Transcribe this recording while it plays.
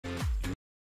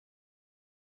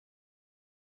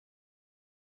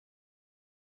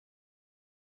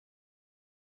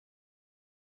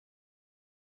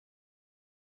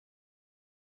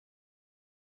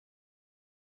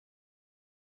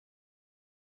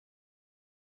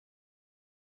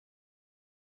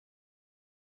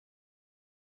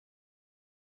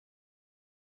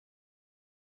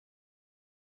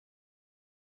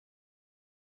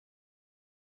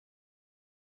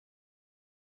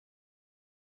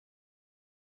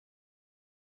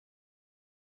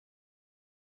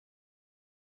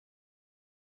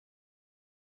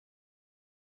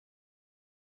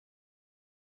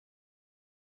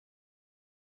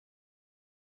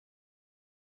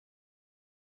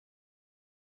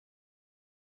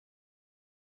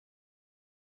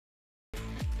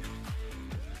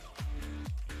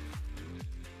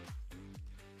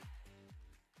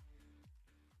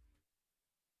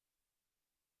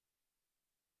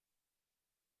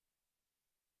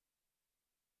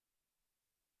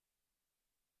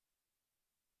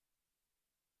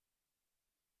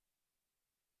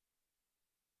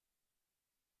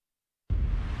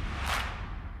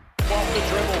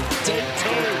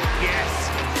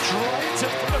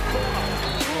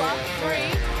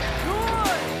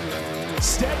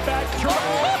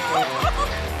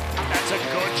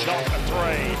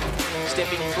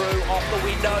stepping through off the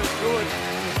window, good.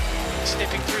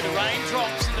 Stepping through the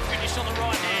raindrops and the finish on the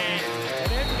right hand.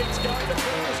 And Edmonds going to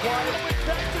Boomers' way with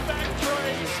back-to-back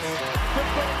threes. The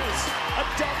Boomers, a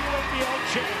WNBL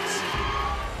chance.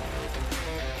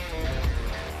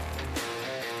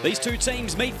 These two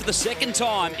teams meet for the second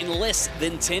time in less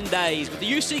than 10 days, with the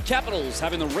UC Capitals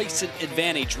having the recent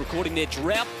advantage, recording their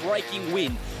drought-breaking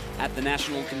win at the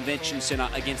National Convention Centre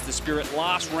against the Spirit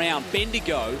last round.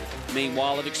 Bendigo,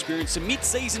 meanwhile, have experienced some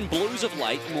mid-season blues of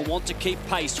late and will want to keep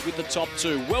pace with the top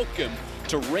two. Welcome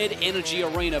to Red Energy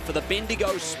Arena for the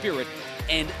Bendigo Spirit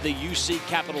and the UC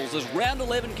Capitals as round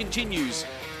 11 continues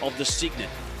of the Cygnett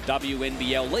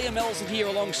WNBL. Liam Elson here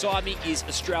alongside me is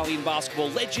Australian basketball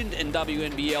legend and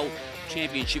WNBL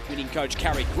championship winning coach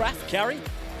Carrie Graff. Carrie,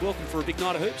 welcome for a big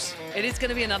night of hoops. It is going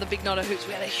to be another big night of hoops.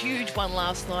 We had a huge one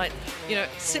last night. You know,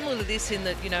 similar to this in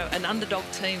that, you know, an underdog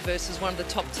team versus one of the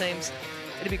top teams.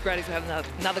 It'd be great if we have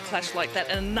another clash like that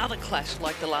and another clash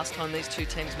like the last time these two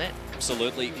teams met.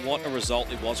 Absolutely. What a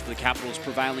result it was for the Capitals,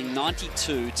 prevailing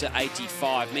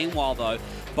 92-85. Meanwhile, though,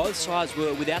 both sides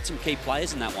were without some key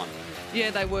players in that one. Yeah,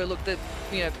 they were. Look, the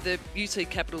UC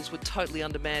Capitals were totally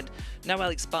undermanned. No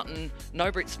Alex Button,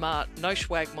 no Britt Smart, no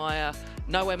Schwagmeyer,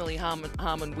 no Emily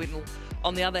Harmon-Whitnell.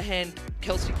 On the other hand,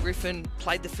 Kelsey Griffin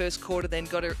played the first quarter, then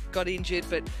got injured.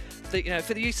 But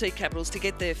for the UC Capitals to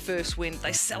get their first win,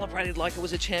 they celebrated like it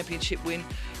was a championship win.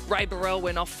 Ray Burrell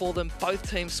went off for them. Both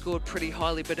teams scored pretty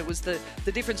highly, but it was the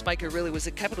difference maker really was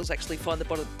the Capitals actually find the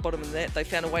bottom of the net. They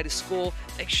found a way to score.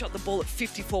 They shot the ball at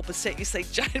 54%. You see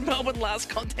Jade Melbourne last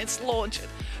contest launch it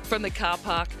from the car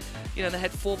park. You know, they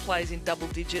had 4 players in double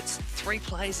digits. 3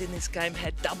 players in this game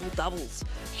had double doubles.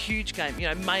 Huge game. You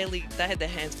know, Maley, they had their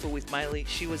hands full with Maley.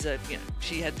 She was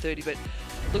she had 30, but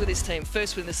look at this team.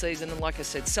 First win of the season, and like I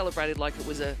said, celebrated like it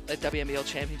was a WNBL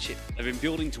championship. They've been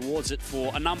building towards it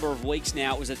for a number of weeks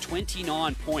now. It was a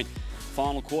 29-point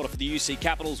final quarter for the UC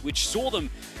Capitals, which saw them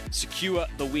secure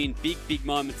the win. Big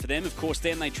moment for them. Of course,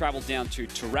 then they travelled down to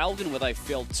Traralgon, where they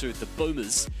fell to the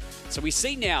Boomers. So we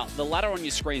see now the ladder on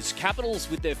your screens. Capitals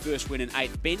with their first win in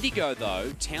 8. Bendigo,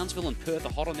 though, Townsville and Perth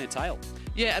are hot on their tail.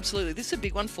 Yeah, absolutely. This is a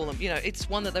big one for them. You know, it's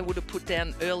one that they would have put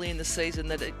down early in the season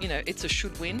that, it's a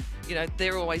should win. You know,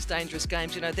 they're always dangerous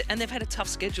games, and they've had a tough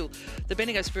schedule. The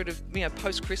Bendigo Spirit of,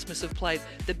 post-Christmas have played.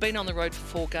 They've been on the road for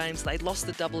 4 games. They lost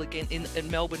the double again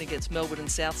in Melbourne against Melbourne and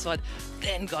Southside,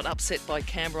 then got upset by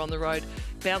Canberra on the road,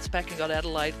 bounced back and got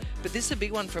Adelaide. But this is a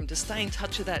big one for them to stay in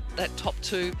touch with that top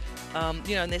 2, and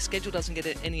their schedule doesn't get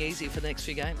any easier for the next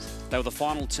few games. They were the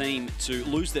final team to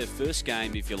lose their first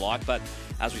game, if you like, but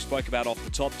as we spoke about off the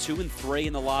top, 2 and 3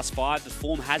 in the last 5. The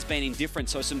form has been indifferent,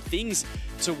 so some things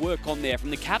to work on there.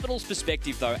 From the Capitals'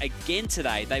 perspective, though, again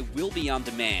today, they will be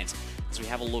undermanned. As we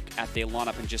have a look at their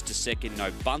lineup in just a second,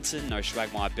 no Bunton, no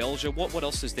Schwagmeyer-Belger. What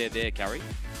else is there, Carrie?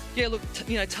 Yeah, look,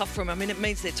 tough for them. I mean, it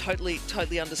means they're totally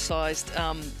undersized.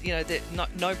 They're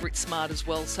no Britt Smart as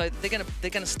well, so they're going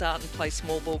to start and play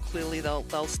small ball. Clearly,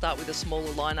 they'll start with a smaller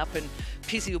lineup, and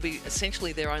Pizzi will be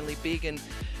essentially their only big. And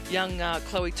young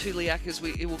Chloe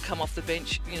Tuliak will come off the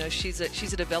bench. She's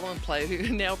a development player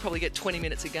who now will probably get 20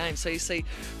 minutes a game. So you see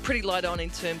pretty light on in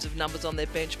terms of numbers on their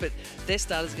bench, but their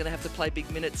starters are going to have to play big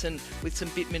minutes and with some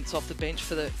bit minutes off the bench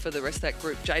for the rest of that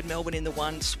group. Jade Melbourne in the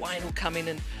 1, Swain will come in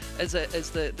and as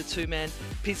the 2-man,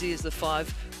 Pizzi is the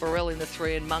 5, Burrell in the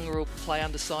 3, and Munger will play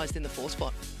undersized in the 4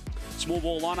 spot. Small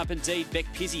ball lineup indeed. Beck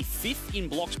Pizzi 5th in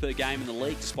blocks per game in the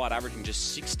league, despite averaging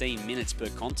just 16 minutes per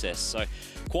contest. So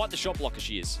quite the shot blocker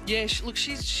she is. Yeah, look,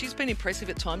 she's been impressive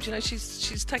at times.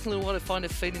 She's taken a little while to find her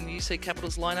feet in the UC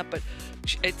Capitals lineup, but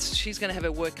she's going to have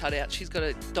her work cut out. She's got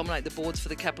to dominate the boards for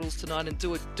the Capitals tonight and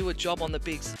do a job on the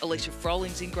bigs. Alicia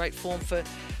Froling's in great form for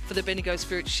the Bendigo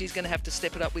Spirit. She's going to have to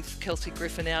step it up with Kelsey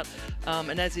Griffin out,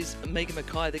 and as is Megan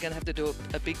Mackay. They're going to have to do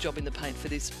a big job in the paint for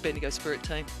this Bendigo Spirit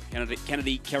team.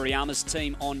 Kennedy Kariyama's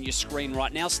team on your screen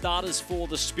right now. Starters for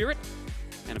the Spirit.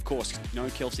 And of course, no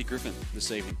Kelsey Griffin this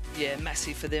evening. Yeah,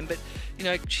 massive for them. But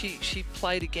she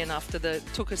played again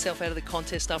took herself out of the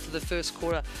contest after the first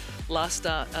quarter last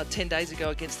 10 days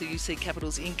ago against the UC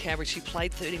Capitals in Canberra. She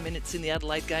played 30 minutes in the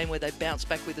Adelaide game where they bounced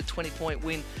back with a 20-point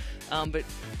win. But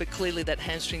clearly that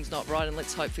hamstring's not right, and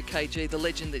let's hope for KG, the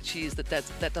legend that she is,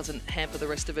 that doesn't hamper the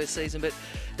rest of her season. But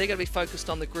they're going to be focused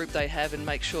on the group they have and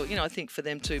make sure, I think for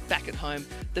them to back at home,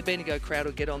 the Bendigo crowd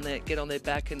will get on their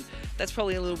back, and that's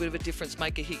probably a little bit of a difference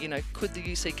maker here. Could the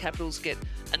UC Capitals get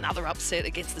another upset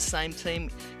against the same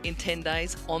team in 10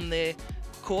 days on their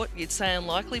court? You'd say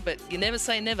unlikely, but you never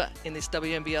say never in this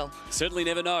WNBL. Certainly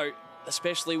never know,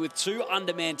 especially with 2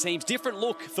 undermanned teams. Different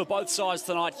look for both sides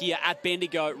tonight here at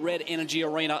Bendigo Red Energy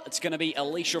Arena. It's going to be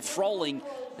Alicia Froling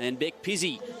and Beck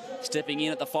Pizzi stepping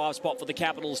in at the 5 spot for the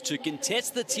Capitals to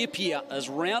contest the tip here as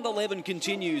round 11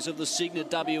 continues of the Cygnett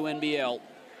WNBL.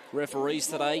 Referees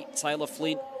today, Taylor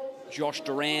Flint, Josh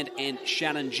Durand and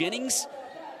Shannon Jennings.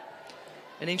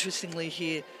 And interestingly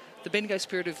here, the Bendigo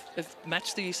Spirit have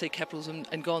matched the UC Capitals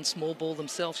and gone small ball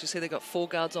themselves. You see they've got 4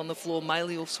 guards on the floor.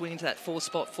 Maley will swing into that 4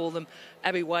 spot for them.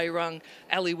 Abby Wayrung,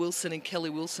 Ali Wilson and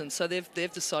Kelly Wilson. So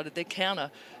they've decided their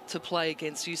counter to play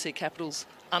against UC Capitals'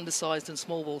 undersized and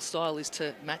small ball style is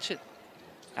to match it.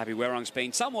 Abby Wayrung's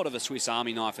been somewhat of a Swiss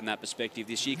Army knife in that perspective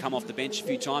this year. Come off the bench a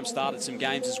few times, started some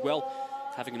games as well.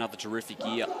 Having another terrific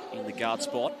year in the guard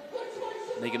spot.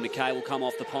 Megan McKay will come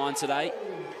off the pine today.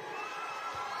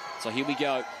 So here we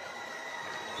go.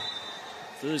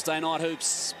 Thursday night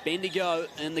hoops, Bendigo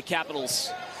and the Capitals.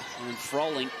 And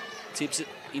Froling tips it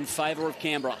in favour of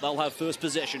Canberra. They'll have first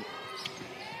possession.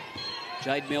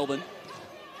 Jade Melbourne,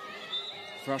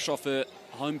 fresh off her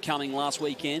homecoming last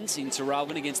weekend in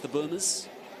Tarralgon against the Boomers.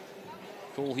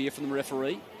 Call here from the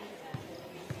referee.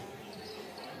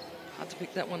 Hard to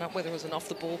pick that one up, whether it was an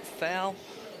off-the-ball foul,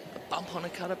 a bump on a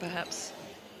cutter perhaps.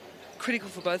 Critical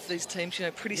for both of these teams, you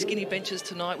know, pretty skinny benches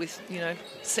tonight with, you know,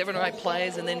 7 or 8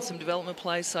 players and then some development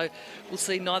players. So we'll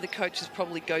see neither coaches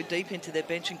probably go deep into their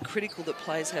bench, and critical that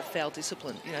players have foul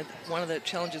discipline. You know, one of the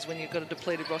challenges when you've got a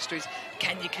depleted roster is,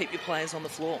 can you keep your players on the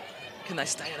floor? Can they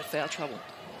stay out of foul trouble?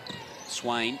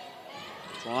 Swain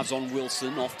drives on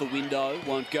Wilson, off the window,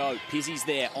 won't go. Pizzy's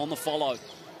there on the follow.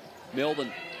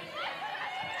 Melbourne.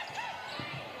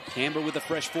 Canberra with a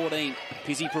fresh 14.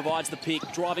 Pizzy provides the pick,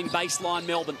 driving baseline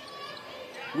Melbourne.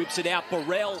 Whips it out,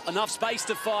 Burrell, enough space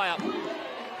to fire.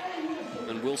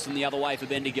 And Wilson the other way for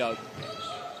Bendigo.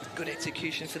 Good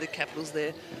execution for the Capitals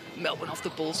there. Melbourne off the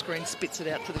ball screen, spits it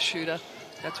out to the shooter.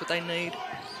 That's what they need.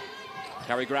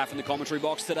 Carrie Graff in the commentary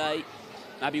box today.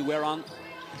 Abby Wayrung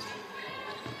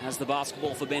has the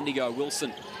basketball for Bendigo.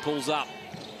 Wilson pulls up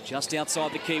just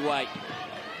outside the keyway.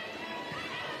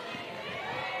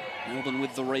 Melbourne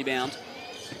with the rebound.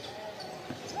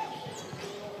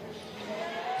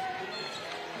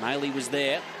 Maley was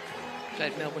there.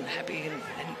 Jade Melbourne happy and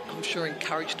I'm sure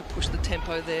encouraged to push the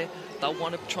tempo there. They'll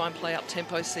want to try and play up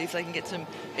tempo, see if they can get some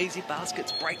easy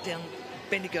baskets, break down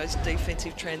Bendigo's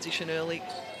defensive transition early.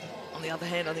 On the other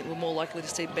hand, I think we're more likely to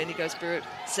see Bendigo Spirit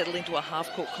settle into a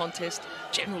half-court contest,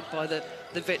 generalled by the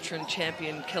veteran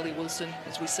champion Kelly Wilson,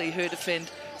 as we see her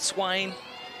defend Swain.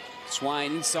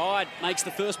 Swain inside, makes the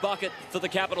first bucket for the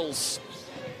Capitals.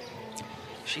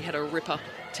 She had a ripper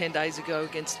 10 days ago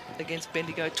against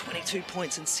Bendigo, 22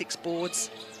 points and 6 boards.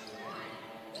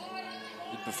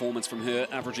 Good performance from her,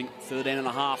 averaging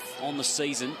 13.5 on the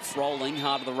season. Froling,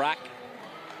 hard to the rack.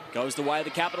 Goes the way of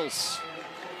the Capitals.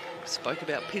 Spoke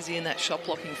about Pizzy in that shot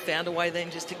blocking, found a way then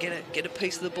just to get a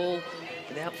piece of the ball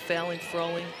without fouling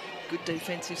Froling. Good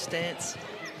defensive stance.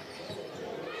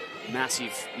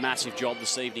 Massive job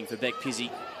this evening for Beck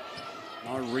Pizzy.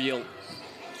 No real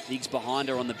digs behind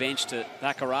her on the bench to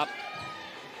back her up.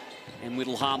 And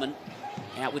Whittle Harmon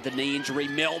out with the knee injury.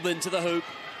 Melbourne to the hoop.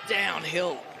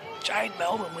 Downhill. Jade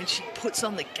Melbourne, when she puts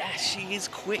on the gas, she is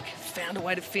quick. Found a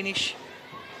way to finish.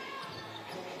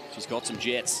 She's got some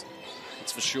jets,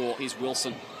 that's for sure. Here's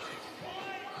Wilson.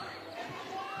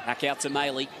 Back out to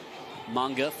Maley.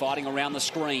 Munga fighting around the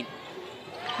screen.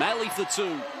 Maley for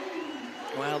 2.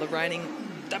 Wow, the reigning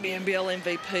WNBL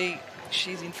MVP.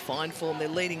 She's in fine form. Their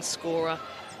leading scorer.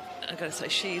 I've got to say,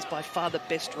 she is by far the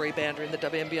best rebounder in the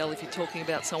WNBL. If you're talking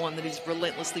about someone that is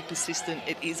relentlessly persistent,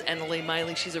 it is Annalee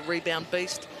Maley. She's a rebound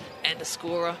beast and a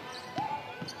scorer.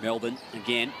 Melbourne,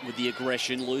 again, with the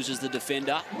aggression, loses the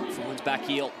defender. Finds back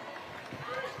heel.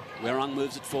 Wayrung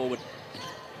moves it forward.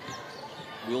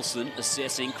 Wilson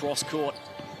assessing cross court.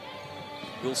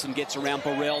 Wilson gets around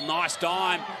Burrell. Nice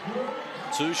dime.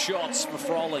 2 shots for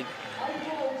Froling.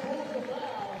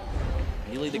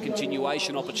 Nearly the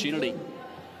continuation opportunity.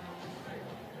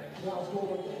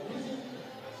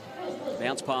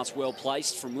 Bounce pass well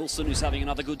placed from Wilson, who's having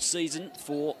another good season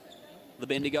for the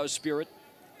Bendigo Spirit.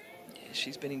 Yeah,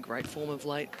 she's been in great form of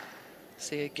late.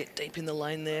 See her get deep in the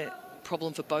lane there.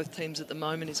 Problem for both teams at the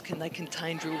moment is, can they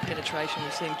contain dribble penetration?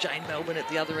 We're seeing Jane Melbourne at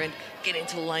the other end get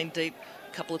into the lane deep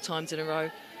a couple of times in a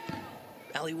row.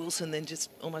 Ali Wilson then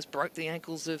just almost broke the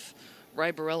ankles of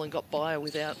Ray Burrell and got by her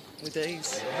with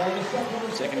ease.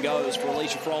 Second goes for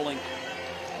Alicia Froling.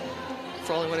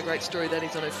 Froling, what a great story that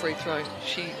is on her free throw.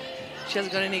 She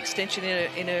hasn't got any extension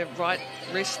in her right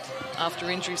wrist after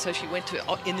injury, so she went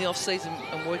to in the off season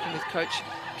and working with coach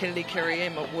Kennedy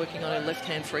Kerry-M, working on her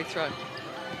left-hand free throw.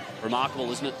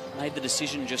 Remarkable, isn't it? Made the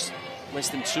decision just less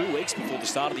than 2 weeks before the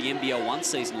start of the NBL 1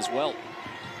 season as well.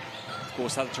 Of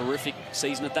course, had a terrific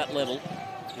season at that level.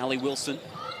 Ali Wilson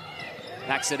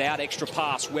Backs it out, extra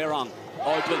pass. Werung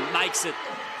open, makes it.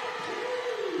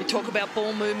 You talk about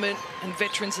ball movement and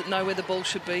veterans that know where the ball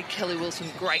should be. Kelly Wilson,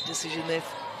 great decision there.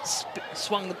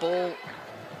 Swung the ball,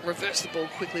 reversed the ball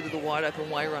quickly to the wide open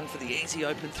Werung for the easy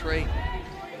open three.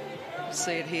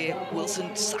 See it here.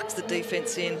 Wilson sucks the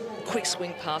defence in. Quick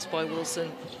swing pass by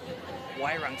Wilson.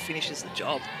 Werung finishes the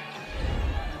job.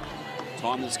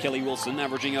 Timeless Kelly Wilson,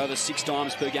 averaging over 6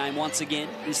 times per game once again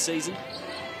this season.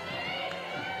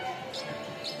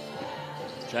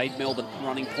 Jade Melbourne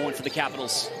running point for the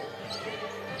Capitals.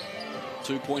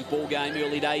 2-point ball game,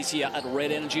 early days here at Red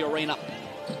Energy Arena.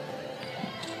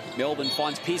 Melbourne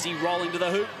finds Pizzi rolling to the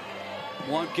hoop.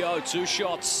 Won't go, 2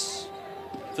 shots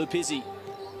for Pizzi.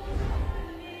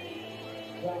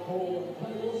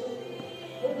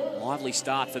 Lively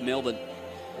start for Melbourne.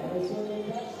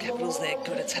 Capitals there,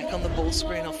 good attack on the ball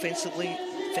screen offensively.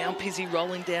 Found Pizzi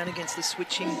rolling down against the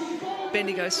switching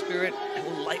Bendigo Spirit. They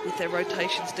were late with their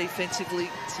rotations defensively.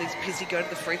 Sees Pizzi go to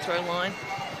the free throw line.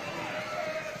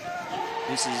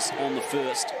 This is on the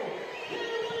first.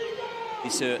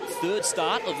 It's her 3rd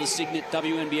start of the Cygnett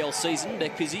WNBL season,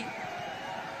 Beck Pizzi.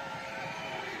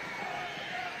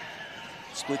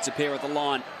 Splits a pair at the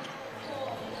line.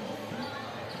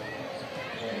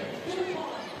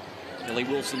 Kelly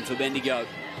Wilson for Bendigo.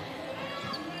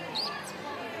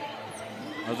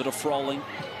 Over to Froling.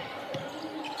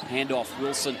 Handoff,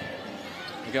 Wilson.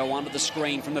 They go under the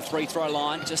screen from the free throw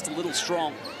line, just a little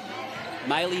strong.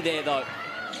 Maley there though,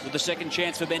 with the second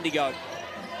chance for Bendigo.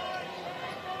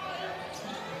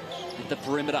 At the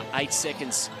perimeter, 8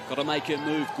 seconds. Got to make her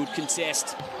move, good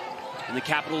contest. And the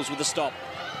Capitals with a stop.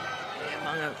 Yeah,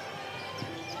 Mungo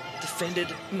defended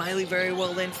Maley very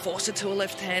well then, forced it to a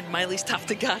left hand. Maley's tough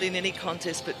to guard in any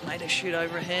contest, but made her shoot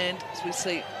overhand. As we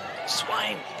see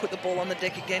Swain put the ball on the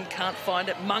deck again, can't find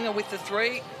it. Mungo with the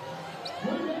 3.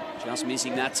 Just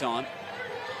missing that time.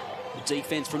 The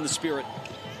defense from the Spirit.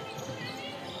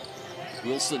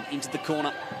 Wilson into the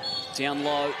corner. Down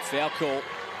low, foul call.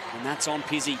 And that's on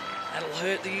Pizzi. That'll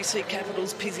hurt the UC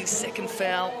Capitals. Pizzi's 2nd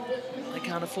foul. They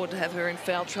can't afford to have her in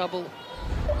foul trouble.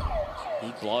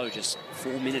 Big blow just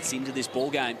 4 minutes into this ball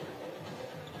game.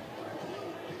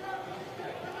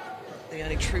 The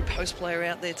only true post player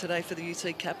out there today for the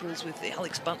UC Capitals, with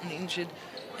Alex Bunton injured,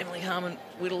 Emily Harmon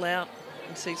Whittle out. You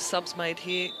can see subs made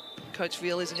here. Coach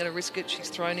Veal isn't going to risk it. She's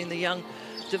thrown in the young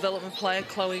development player,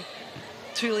 Chloe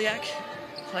Tuliak,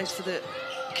 plays for the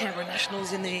Canberra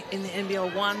Nationals in the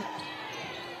NBL 1.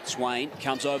 Swain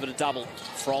comes over to double.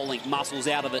 Froling muscles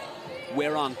out of it.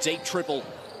 Werung, deep triple.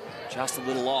 Just a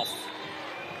little off.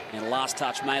 And last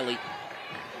touch, Maley.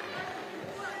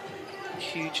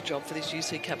 Huge job for this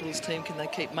UC Capitals team. Can they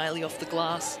keep Maley off the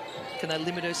glass? Can they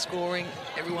limit her scoring?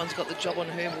 Everyone's got the job on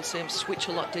her. We'll see them switch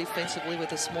a lot defensively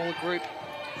with a smaller group.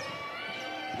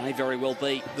 May very well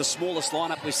be the smallest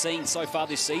lineup we've seen so far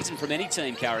this season from any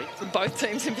team, Carrie. From both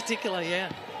teams in particular, yeah.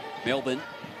 Melbourne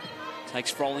takes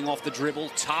Froling off the dribble.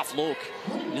 Tough look.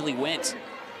 Nearly went.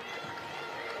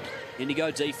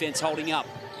 Bendigo defense holding up.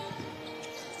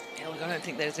 Yeah, look, I don't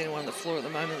think there's anyone on the floor at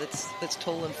the moment that's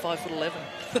taller than 5'11".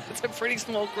 That's a pretty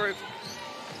small group.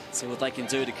 See what they can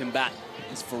do to combat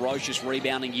this ferocious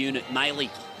rebounding unit.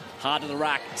 Maley, hard to the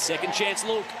rack. Second chance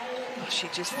look. Oh, she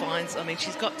just finds, I mean,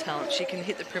 she's got talent. She can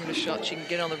hit the perimeter shot. She can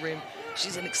get on the rim.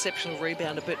 She's an exceptional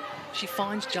rebounder, but she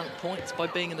finds junk points by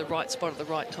being in the right spot at the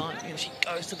right time. You know, she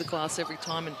goes to the glass every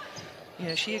time, and, you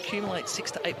know, she accumulates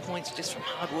 6 to 8 points just from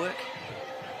hard work.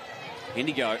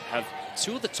 Bendigo have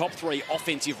 2 of the top 3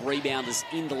 offensive rebounders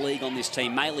in the league on this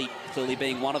team. Maley clearly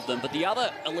being one of them, but the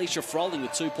other, Alicia Froling,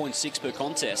 with 2.6 per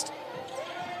contest.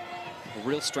 A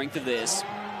real strength of theirs.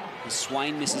 And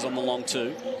Swain misses on the long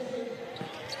 2.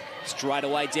 Straight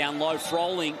away down low,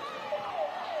 Froling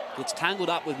gets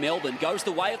tangled up with Melbourne, goes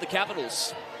the way of the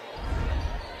Capitals.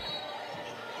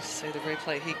 See the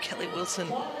replay here. Kelly Wilson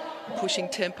pushing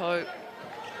tempo.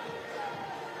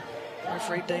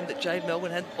 Referee deemed that Jade Melbourne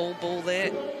had all ball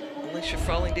there. Alicia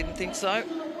Froling didn't think so.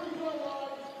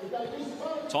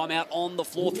 Timeout on the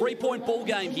floor. 3-point ball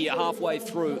game here halfway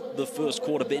through the first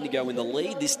quarter. Bendigo in the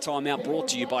lead. This timeout brought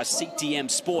to you by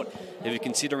CTM Sport. If you're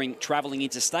considering travelling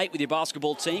interstate with your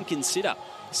basketball team, consider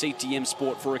CTM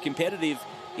Sport for a competitive,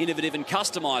 innovative and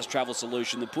customised travel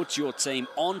solution that puts your team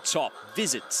on top.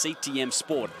 Visit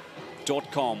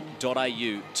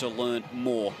ctmsport.com.au to learn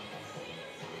more.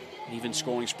 Even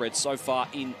scoring spread so far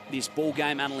in this ball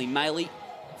game. Annalie Maley,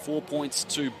 4 points,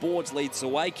 2 boards, leads the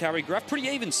way. Carrie Graff, pretty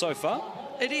even so far.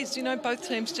 It is, you know, both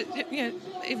teams, you know,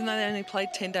 even though they only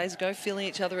played 10 days ago, feeling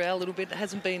each other out a little bit. It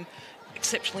hasn't been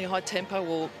exceptionally high tempo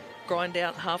or grind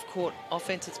out half-court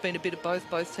offense. It's been a bit of both.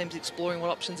 Both teams exploring what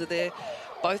options are there.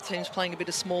 Both teams playing a bit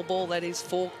of small ball, that is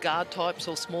 4 guard types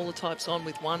or smaller types on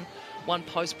with one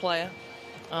post player.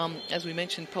 As we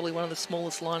mentioned, probably one of the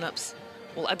smallest lineups,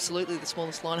 well, absolutely the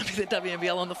smallest lineup in the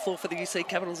WNBL on the floor for the UC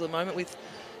Capitals at the moment, with,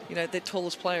 you know, their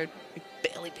tallest player would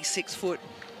barely be 6 foot.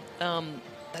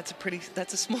 That's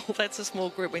a small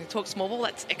group. When you talk small ball,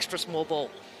 that's extra small ball.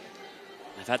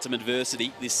 They've had some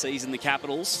adversity this season, the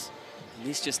Capitals, and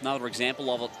this is just another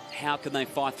example of it. How can they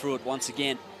fight through it once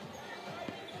again?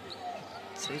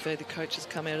 See if the coaches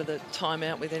come out of the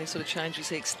timeout with any sort of change. You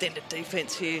see extended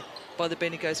defence here by the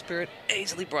Bendigo Spirit,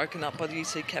 easily broken up by the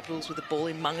UC Capitals with the ball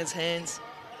in Munga's hands.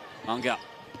 Munga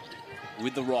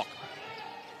with the rock.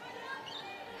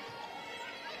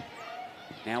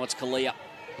 Now it's Kalia.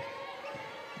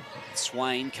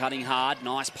 Swain cutting hard.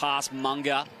 Nice pass.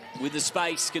 Munga with the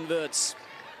space. Converts.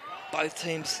 Both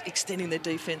teams extending their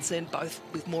defence then, both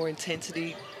with more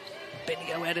intensity.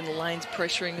 Bendigo out in the lanes,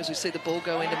 pressuring as we see the ball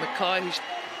go into Mackay, who's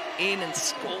in and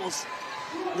scores.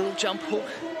 Little jump hook.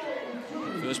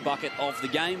 First bucket of the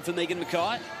game for Megan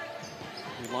Mackay.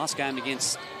 Her last game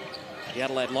against the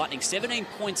Adelaide Lightning. 17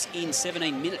 points in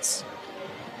 17 minutes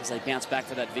as they bounce back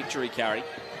for that victory, Carrie.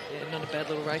 Yeah, not a bad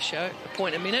little ratio. A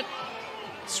point a minute.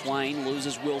 Swain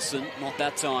loses Wilson. Not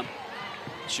that time.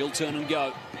 She'll turn and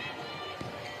go.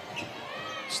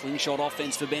 Slingshot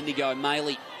offense for Bendigo.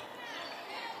 Maley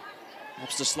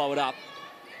helps to slow it up.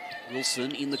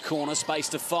 Wilson in the corner, space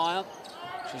to fire.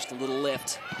 Just a little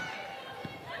left.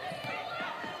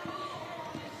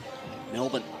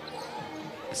 Melbourne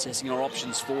assessing our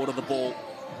options forward of the ball.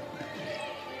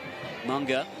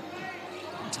 Munga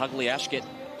and Tagliashket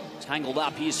tangled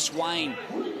up. Here's Swain.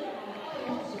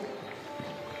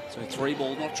 So 3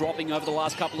 ball not dropping over the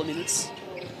last couple of minutes.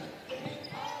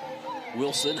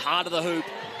 Wilson, hard of the hoop.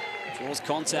 Draws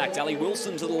contact. Ali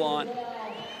Wilson to the line.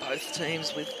 Both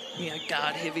teams with,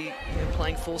 guard heavy,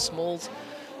 playing 4 smalls,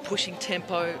 pushing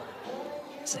tempo,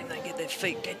 seeing they get their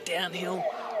feet, get downhill,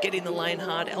 get in the lane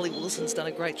hard. Ali Wilson's done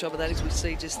a great job of that, as we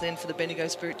see just then for the Bendigo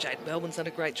Spirit. Jade Melbourne's done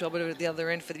a great job of it at the other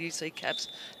end for the UC Caps,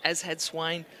 as had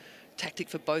Swain. Tactic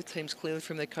for both teams clearly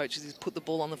from their coaches is put the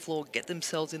ball on the floor, get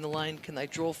themselves in the lane. Can they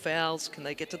draw fouls? Can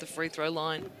they get to the free throw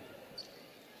line?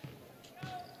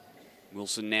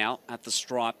 Wilson now at the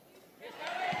stripe.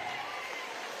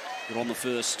 Good on the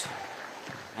first.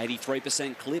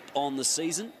 83% clip on the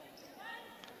season.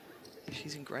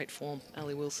 She's in great form.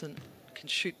 Ali Wilson can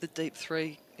shoot the deep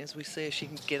 3. As we see her, she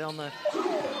can get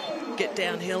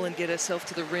downhill and get herself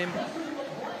to the rim.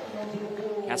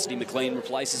 Cassidy McLean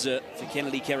replaces her for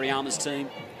Kennedy Kerryama's team.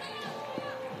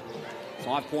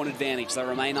 5-point advantage. They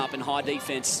remain up in high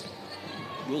defense.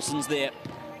 Wilson's there.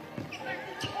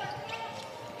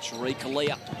 Cherie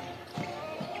Kalia.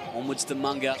 Onwards to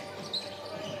Munga.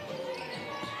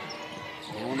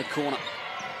 Now in the corner.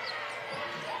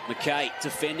 McKay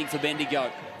defending for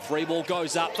Bendigo. 3 ball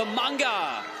goes up for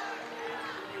Munga.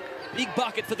 Big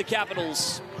bucket for the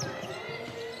Capitals.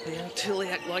 The young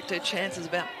Tuliak liked her chances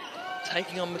about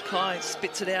taking on Mackay.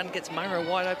 Spits it out and gets Munga a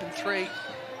wide open 3.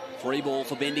 3 ball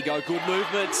for Bendigo. Good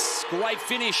movements. Great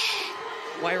finish.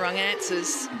 Wairung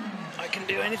answers. I can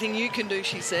do anything you can do,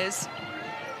 she says.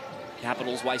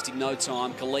 Capitals wasting no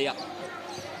time. Kalia.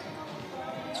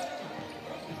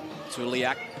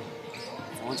 Tuliak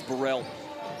finds Burrell.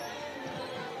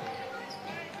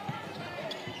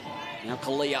 Now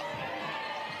Kalia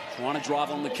trying to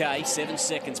drive on McKay. 7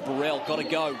 seconds. Burrell got to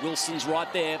go. Wilson's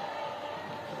right there.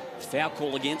 Foul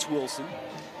call against Wilson.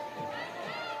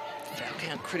 Foul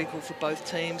count critical for both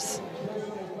teams.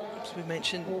 As we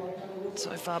mentioned,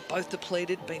 so far both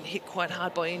depleted, been hit quite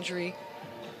hard by injury.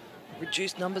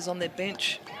 Reduced numbers on their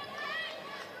bench.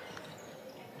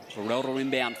 Burrell to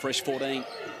inbound, fresh 14.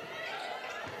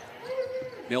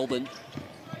 Melbourne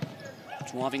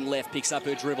driving left, picks up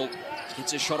her dribble.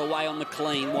 Gets a shot away on the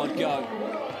clean, won't go.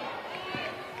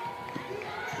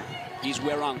 Here's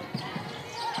Wairung.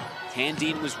 Hand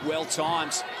in was well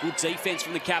timed. Good defense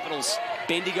from the Capitals.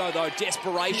 Bendigo, though,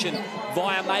 desperation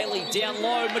via Maley. Down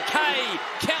low, McKay,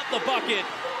 count the bucket.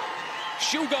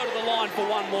 She'll go to the line for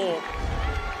 1 more.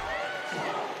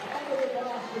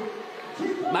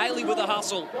 Maley with a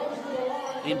hustle.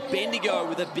 And Bendigo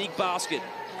with a big basket.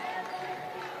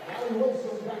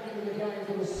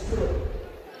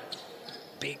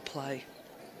 Big play.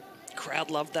 Crowd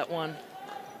loved that one.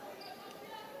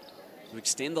 To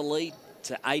extend the lead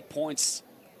to 8 points.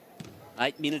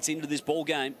 8 minutes into this ball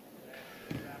game.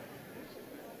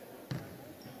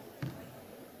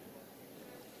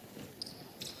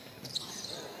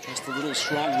 Just a little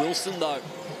strong. Wilson, though.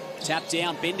 Tap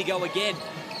down. Bendigo again.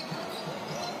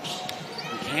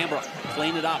 And Canberra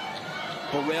clean it up.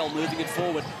 Burrell moving it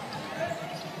forward.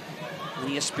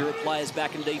 Plenty of Spirit players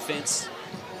back in defence.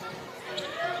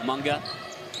 Munga.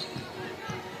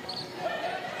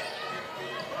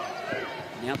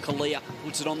 Now Kalia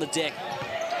puts it on the deck.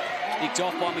 Picked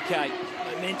off by McKay.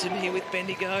 Momentum here with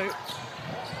Bendigo.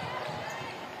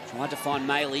 Tried to find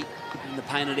Maley in the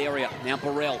painted area. Now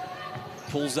Burrell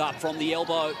pulls up from the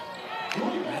elbow.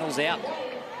 Rattles out.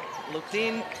 Looked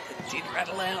in. It did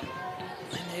rattle out.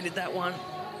 They needed that one.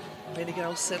 Bendigo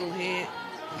will settle here.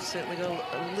 Certainly got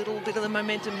a little bit of the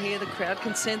momentum here. The crowd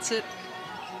can sense it.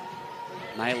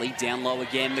 Maley down low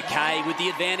again. McKay with the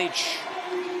advantage.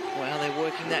 Wow, they're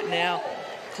working that now.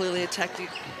 Clearly a tactic.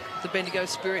 The Bendigo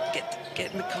Spirit,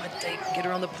 get McKay deep, get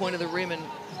her on the point of the rim and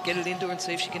get it into her and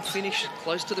see if she can finish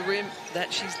close to the rim.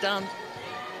 That she's done.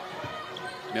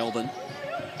 Melbourne.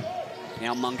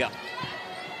 Now Munga.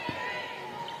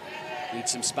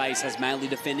 Needs some space, has Maley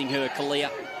defending her.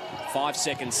 Kalia, 5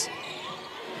 seconds.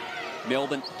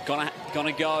 Melbourne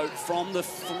gonna go from the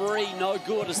 3, no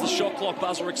good as the shot clock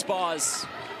buzzer expires.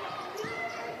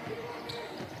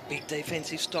 Big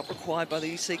defensive stop required by the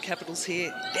UC Capitals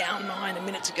here. Down 9, a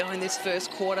minute to go in this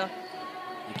first quarter.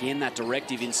 Again, that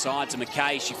directive inside to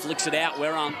McKay. She flicks it out.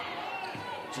 Werung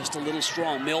just a little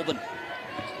strong. Melbourne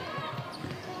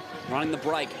running the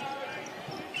break.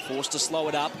 Forced to slow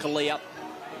it up. Kalia.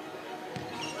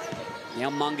 Now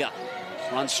Munga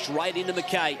runs straight into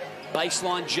McKay.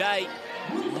 Baseline J.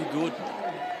 No good.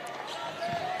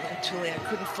 Actually, I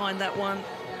couldn't find that one.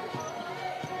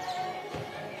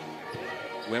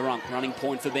 Werung running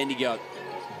point for Bendigo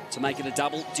to make it a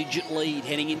double-digit lead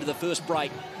heading into the first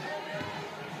break.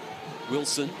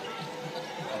 Wilson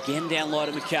again down low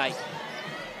to McKay.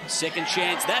 Second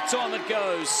chance. That time it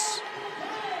goes.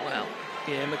 Wow.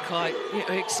 Yeah, McKay,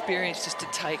 her experience just to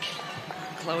take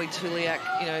Chloe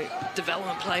Tuliak,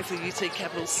 development play for the UT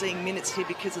Capitals, seeing minutes here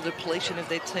because of the depletion of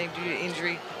their team due to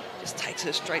injury. Just takes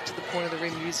her straight to the point of the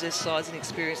rim, use their size and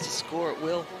experience to score at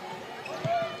will.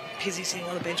 Pizzi sitting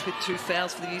on the bench with 2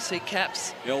 fouls for the UC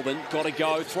Caps. Melbourne got to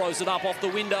go, throws it up off the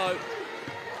window.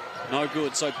 No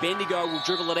good, so Bendigo will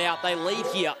dribble it out. They lead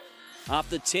here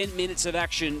after 10 minutes of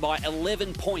action by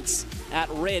 11 points at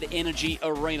Red Energy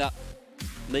Arena.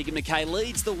 Megan McKay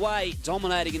leads the way,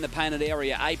 dominating in the painted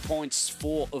area. 8 points,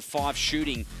 4 of 5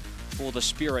 shooting for the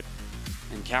Spirit.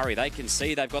 And Carrie, they can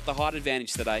see they've got the height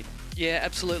advantage today. Yeah,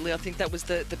 absolutely. I think that was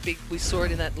the big, we saw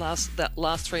it in that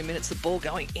last 3 minutes, the ball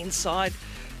going inside.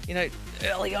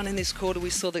 Early on in this quarter, we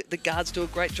saw the guards do a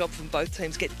great job from both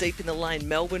teams, get deep in the lane.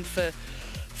 Melbourne for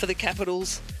the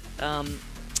Capitals,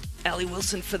 Ali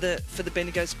Wilson for the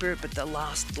Bendigo Spirit, but the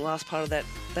last part of that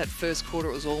first quarter,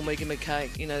 it was all Megan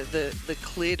McKay. The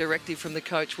clear directive from the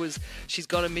coach was she's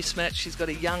got a mismatch, she's got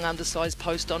a young undersized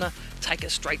post on her, take her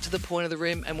straight to the point of the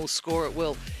rim and we'll score at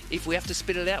will. If we have to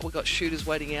spit it out, we've got shooters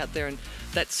waiting out there, and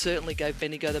that certainly gave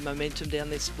Bendigo the momentum down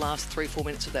this last 3-4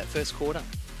 minutes of that first quarter.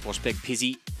 Prospect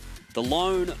Pizzi, the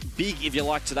lone big, if you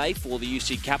like, today for the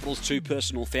UC Capitals. 2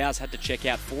 personal fouls, had to check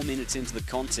out 4 minutes into the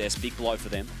contest. Big blow for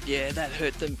them. Yeah, that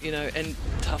hurt them, and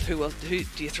tough. Who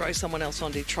do you throw someone else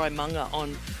on? Do you try Munga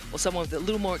on, or someone with a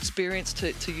little more experience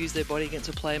to use their body against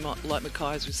a player like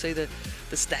McKay? As we see the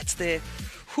stats there.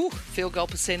 Whew, field goal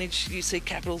percentage, UC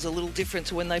Capitals a little different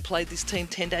to when they played this team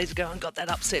 10 days ago and got that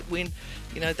upset win.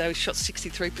 They shot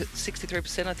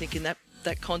 63%, I think, in that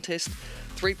contest.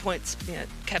 3 points,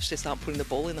 Caps just aren't putting the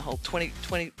ball in the hole.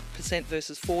 20%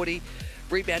 versus 40.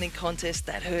 Rebounding contest,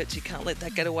 that hurts. You can't let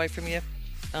that get away from you.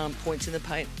 Points in the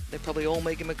paint, they're probably all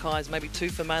Megan McKay's, maybe 2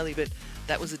 for Maley, but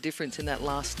that was the difference in that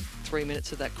last 3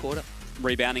 minutes of that quarter.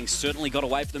 Rebounding certainly got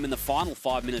away from them in the final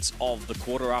 5 minutes of the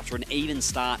quarter after an even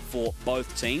start for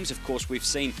both teams. Of course, we've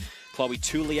seen Chloe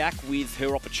Tuliak with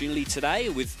her opportunity today,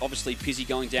 with obviously Pizzi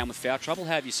going down with foul trouble.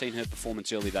 How have you seen her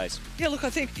performance early days? Yeah, look, I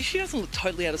think she doesn't look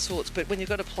totally out of sorts, but when you've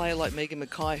got a player like Megan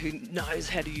McKay who knows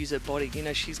how to use her body,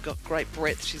 she's got great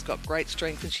breadth, she's got great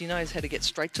strength, and she knows how to get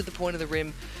straight to the point of the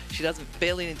rim. She doesn't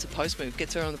barely into post move,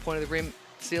 gets her on the point of the rim,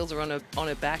 seals her on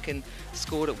her back and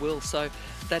scored at will. So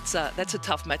that's a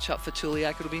tough matchup for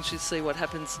Tuliak. It'll be interesting to see what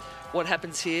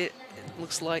happens here. It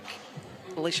looks like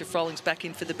Alicia Frolling's back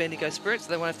in for the Bendigo Spirit, so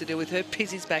they won't have to deal with her.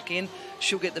 Pizzi's back in.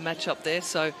 She'll get the match up there.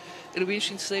 So it'll be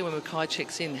interesting to see when McKay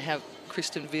checks in how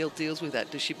Kristen Veal deals with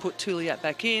that. Does she put Tuliak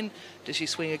back in? Does she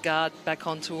swing a guard back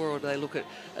onto her, or do they look at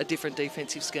a different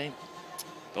defensive scheme?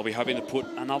 They'll be hoping to put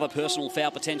another personal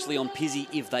foul potentially on Pizzi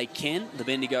if they can. The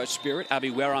Bendigo Spirit,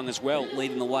 Abby Werung as well,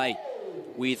 leading the way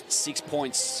with 6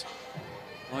 points,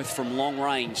 both from long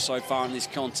range so far in this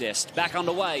contest. Back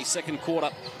underway, second quarter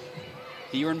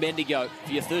here in Bendigo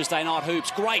for your Thursday night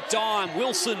hoops. Great dime,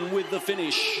 Wilson with the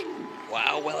finish.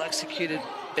 Wow, well executed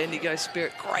Bendigo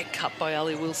Spirit. Great cut by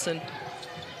Ali Wilson.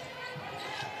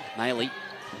 Maley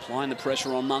applying the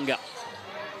pressure on Munga.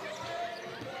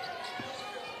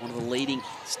 One of the leading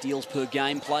steals per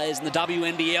game players in the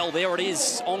WNBL. There it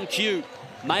is, on cue.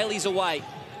 Maley's away.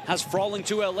 Has Froling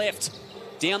to her left.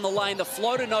 Down the lane, the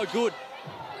floater no good.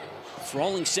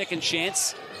 Froling's second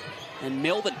chance. And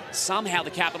Melbourne, somehow the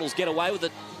Capitals get away with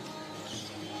it.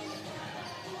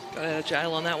 Got out of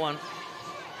jail on that one.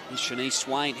 And Shanice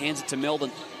Swain hands it to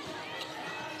Melbourne.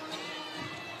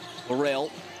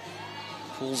 Burrell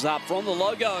pulls up from the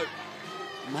logo.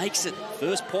 Makes it.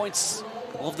 First points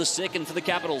of the second for the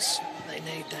Capitals. They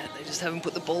need that. They just haven't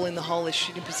put the ball in the hole. Their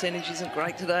shooting percentage isn't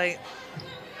great today.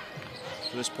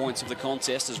 First points of the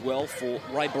contest as well for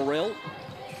Ray Burrell.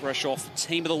 Fresh off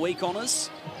Team of the Week honours.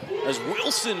 As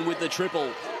Wilson with the triple.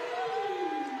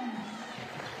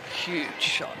 Huge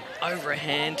shot. Over a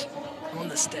hand on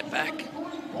the step back.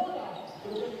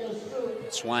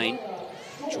 Swain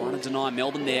trying to deny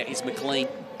Melbourne there is McLean.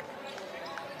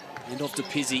 Hand off to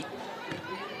Pizzi.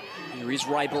 Here is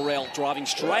Ray Burrell driving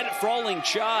straight at Froling.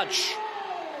 Charge.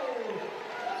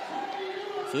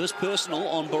 First personal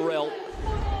on Burrell.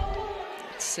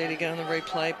 See it again on the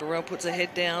replay. Burrell puts her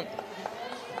head down.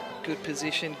 Good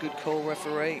position, good call,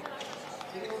 referee.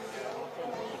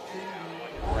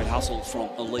 Great hustle from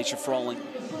Alicia Froling.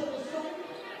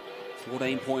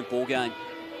 14-point ball game.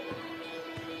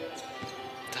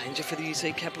 Danger for the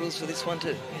UC Capitals for this one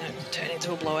to turn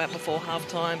into a blowout before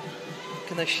halftime.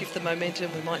 Can they shift the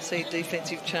momentum? We might see a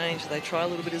defensive change. They try a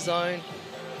little bit of zone.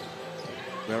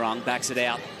 Werung backs it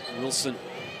out. Wilson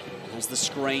has the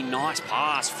screen. Nice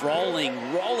pass.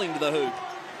 Froling rolling to the hoop.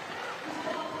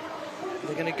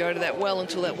 They're going to go to that well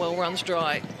until that well runs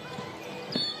dry.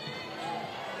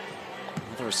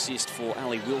 Another assist for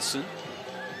Ali Wilson.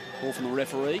 Call from the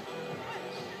referee.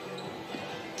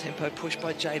 Tempo push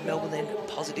by Jade Melbourne, then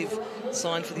positive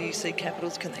sign for the UC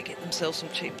Capitals. Can they get themselves some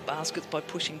cheap baskets by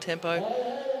pushing tempo?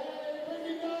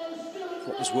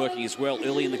 What was working as well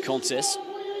early in the contest.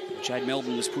 Jade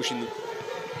Melbourne was pushing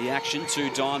the action 2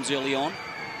 times early on.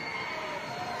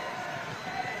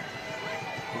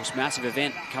 Of course, massive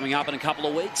event coming up in a couple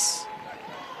of weeks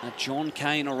at John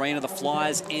Cain Arena, the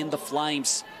Flyers and the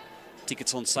Flames.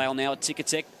 Tickets on sale now at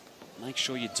Ticketek. Make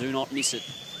sure you do not miss it.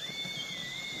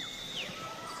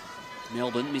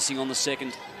 Melbourne missing on the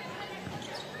second.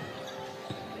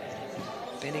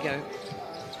 Bendigo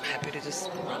happy to just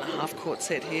run a half-court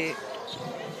set here.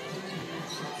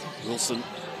 Wilson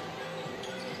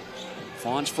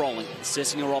finds Froling,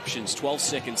 assessing her options. 12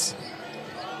 seconds.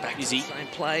 Back to the same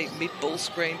play, mid-ball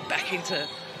screen, back into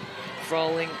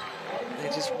Froling.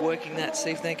 They're just working that, see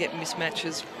if they get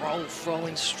mismatches. Roll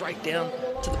Froling straight down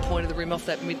to the point of the rim off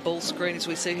that mid-ball screen. As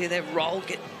we see here, they roll,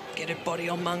 get her body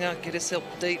on Munga, get herself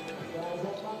deep.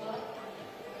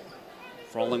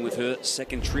 Froling with her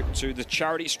second trip to the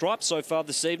charity stripe so far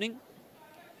this evening.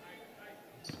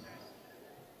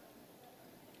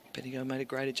 Bendigo made a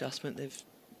great adjustment. They've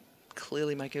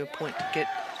clearly making a point to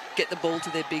get the ball to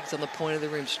their bigs on the point of the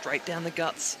rim, straight down the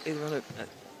guts, either on a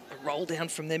roll down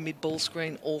from their mid-ball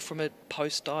screen or from a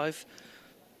post dive.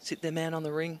 Sit their man on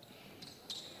the ring.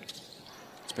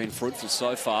 It's been fruitful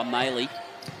so far. Maley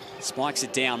spikes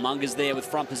it down. Munga's there with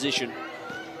front position.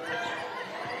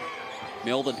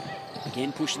 Melbourne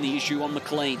again pushing the issue on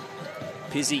McLean.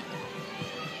 Pizzi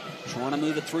trying to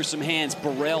move it through some hands.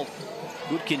 Burrell,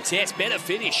 good contest, better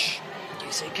finish.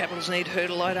 UC Capitals need her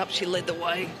to light up. She led the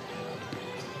way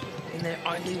in their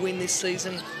only win this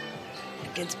season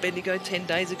against Bendigo 10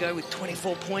 days ago with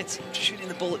 24 points, shooting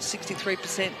the ball at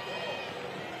 63%.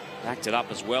 Backed it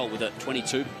up as well with a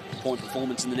 22-point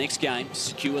performance in the next game to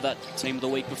secure that Team of the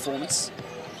Week performance.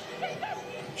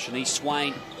 Shanice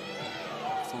Swain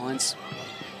finds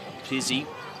Pizzi,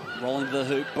 rolling to the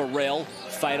hoop. Burrell,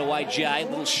 fade away Jay, a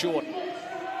little short.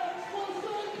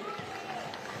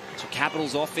 So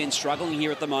Capitals offense struggling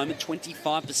here at the moment,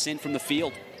 25% from the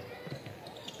field.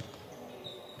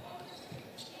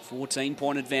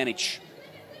 14-point advantage.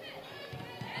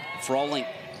 Froling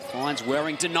finds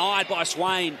Werung, denied by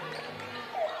Swain.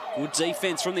 Good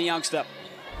defense from the youngster.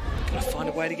 Got to find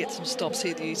a way to get some stops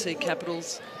here, the UC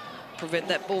Capitals. Prevent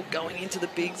that ball going into the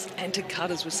bigs and to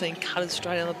cutters. We're seeing cutters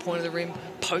straight on the point of the rim,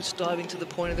 post diving to the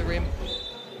point of the rim.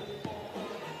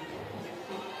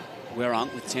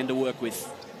 Werung with 10 to work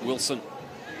with. Wilson.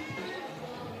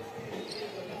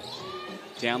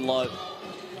 Down low.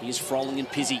 Here's Froling and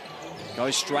Pizzi.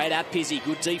 Goes straight at Pizzi.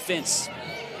 Good defense.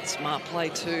 Smart play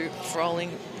too. Froling,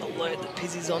 alert that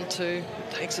Pizzi's on to.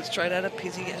 Takes it straight out of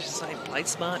Pizzi. As you say, played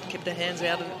smart, kept her hands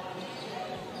out of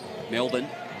it. Melbourne,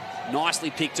 nicely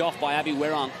picked off by Abby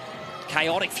Werung.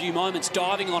 Chaotic few moments,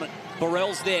 diving on it.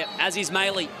 Burrell's there, as is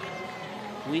Maley.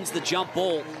 Wins the jump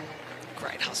ball.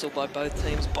 Great hustle by both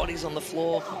teams. Bodies on the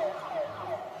floor.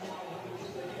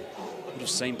 Would have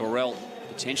seen Burrell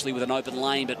potentially with an open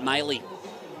lane, but Maley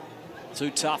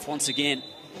too tough once again.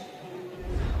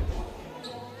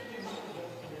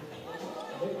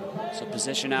 So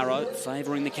possession arrow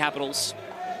favouring the Capitals.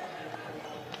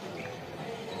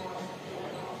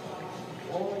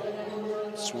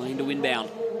 Swain to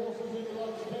inbound.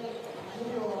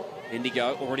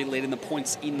 Bendigo already leading the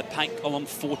points in the paint column,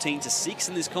 14-6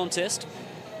 in this contest.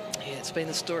 Yeah, it's been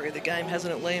the story of the game,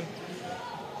 hasn't it, Liam?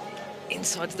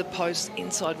 Inside to the post,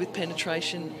 inside with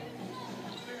penetration.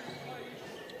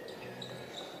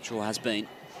 Sure has been.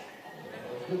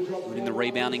 Winning the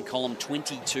rebounding column,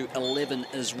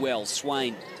 20-11 as well.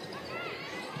 Swain.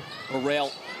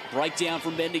 Burrell. Breakdown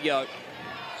from Bendigo.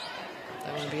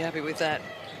 They won't be happy with that.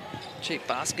 Cheap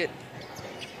basket.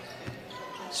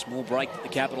 Small break that the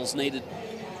Capitals needed.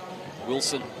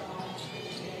 Wilson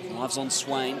drives on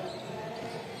Swain.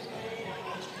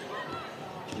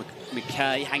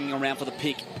 McKay hanging around for the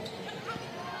pick.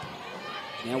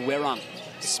 Now Werrung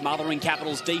smothering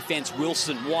Capitals defense.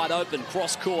 Wilson wide open,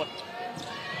 cross court.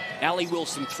 Ali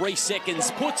Wilson, 3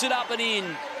 seconds, puts it up and in.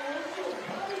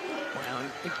 Wow,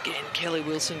 again, Kelly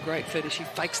Wilson, great footer. She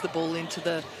fakes the ball into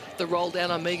the roll down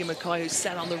on Megan McKay, who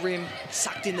sat on the rim,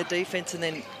 sucked in the defense, and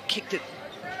then kicked it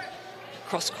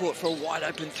cross court for a wide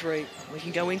open 3. We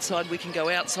can go inside, we can go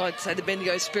outside, say the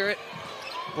Bendigo Spirit.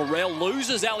 Burrell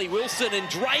loses Ali Wilson and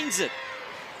drains it.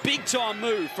 Big time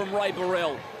move from Ray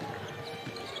Burrell.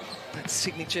 That's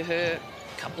signature her.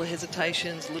 Couple of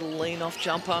hesitations, little lean off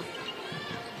jumper.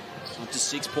 Up to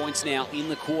 6 points now in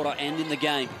the quarter and in the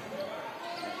game.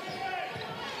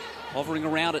 Hovering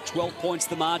around at 12 points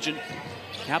the margin.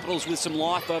 Capitals with some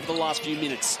life over the last few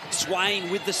minutes. Swain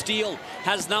with the steal,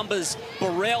 has numbers.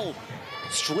 Burrell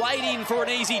straight in for an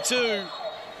easy 2.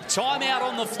 Timeout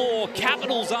on the floor.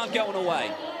 Capitals aren't going away.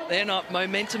 They're not.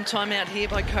 Momentum timeout here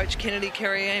by Coach Kennedy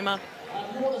Kariyama.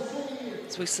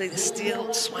 As we see the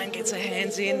steal, Swain gets her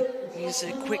hands in. Uses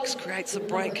her quicks, creates the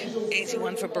break. Easy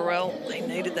one for Burrell. They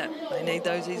needed that. They need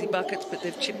those easy buckets, but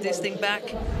they've chipped this thing back.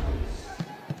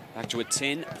 Back to a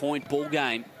 10-point ball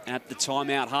game at the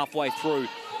timeout halfway through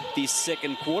this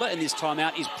second quarter. And this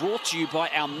timeout is brought to you by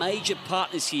our major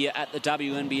partners here at the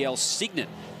WNBL, Cygnett.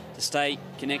 To stay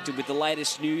connected with the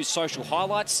latest news, social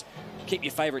highlights, keep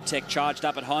your favourite tech charged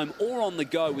up at home or on the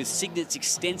go with Cygnett's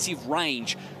extensive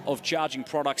range of charging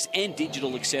products and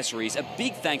digital accessories. A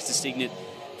big thanks to Cygnett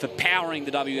for powering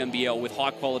the WNBL with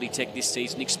high-quality tech this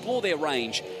season. Explore their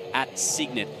range at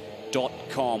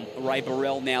cygnett.com. Ray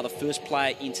Burrell now the first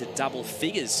player into double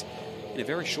figures in a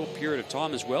very short period of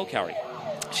time as well, Carrie.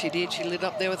 She did. She lit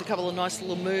up there with a couple of nice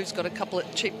little moves, got a couple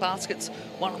of cheap baskets,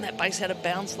 one on that base out of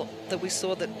bounds that we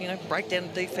saw that, you know, breakdown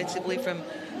defensively from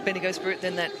Bendigo Spirit,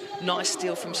 then that nice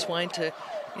steal from Swain to,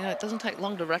 you know, it doesn't take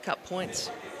long to rack up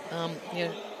points. You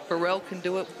know, Burrell can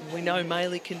do it. We know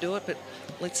Maley can do it, but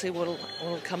let's see what'll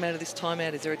come out of this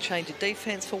timeout. Is there a change of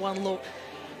defense for one look?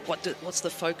 What's the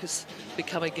focus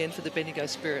become again for the Bendigo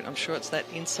Spirit? I'm sure it's that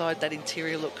inside, that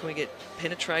interior look. Can we get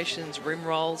penetrations, rim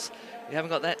rolls? We haven't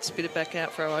got that. Spit it back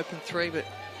out for our open 3, but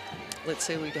let's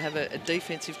see if we have a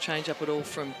defensive change up at all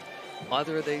from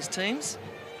either of these teams.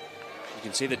 You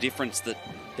can see the difference that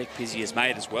Beck Pizzi has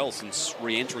made as well since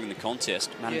re-entering the contest,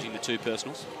 managing the 2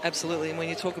 personals. Absolutely, and when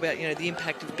you talk about, you know, the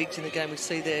impact of the bigs in the game, we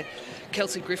see there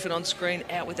Kelsey Griffin on screen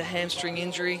out with a hamstring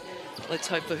injury. Let's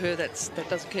hope for her that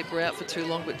doesn't keep her out for too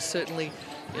long, but certainly,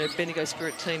 you know, Bendigo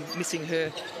Spirit team missing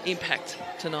her impact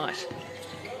tonight.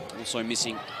 Also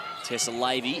missing Tessa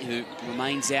Lavey, who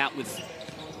remains out with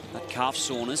that calf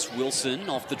soreness. Wilson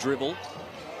off the dribble.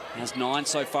 Has 9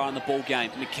 so far in the ball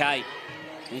game. McKay,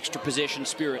 extra possession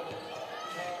spirit.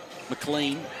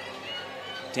 McLean,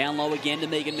 down low again to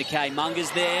Megan McKay. Munger's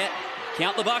there.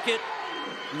 Count the bucket.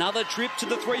 Another trip to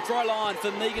the free-throw line for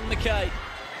Megan McKay.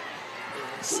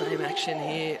 Same action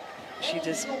here. She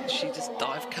just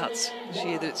dive cuts.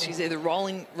 She's either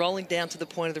rolling down to the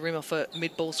point of the rim off a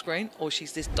mid-ball screen, or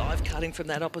she's just dive cutting from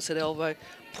that opposite elbow,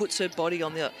 puts her body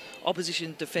on the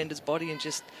opposition defender's body and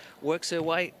just works her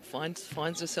way,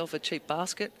 finds herself a cheap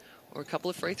basket or a couple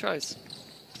of free throws.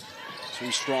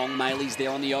 Too strong. Maley's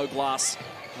there on the O-glass.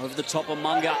 Over the top of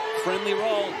Munger. Friendly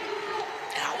roll.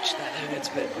 Ouch, that hurts,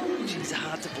 but she's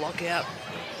hard to block out.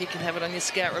 You can have it on your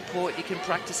scout report, you can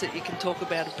practice it, you can talk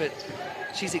about it, but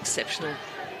she's exceptional.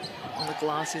 On the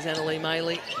glass is Annalee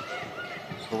Maley.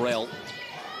 Burrell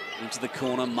into the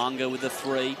corner. Munger with the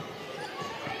 3.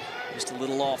 Just a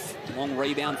little off. Long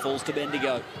rebound falls to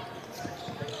Bendigo.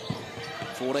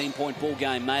 14-point ball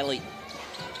game. Maley.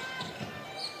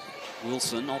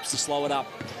 Wilson opts to slow it up.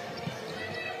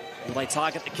 Will they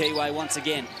target the keyway once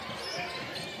again?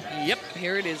 Yep,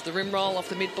 here it is. The rim roll off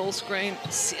the mid-ball screen,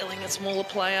 sealing a smaller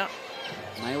player.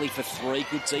 Maley for 3.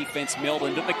 Good defence,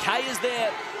 Melbourne. But McKay is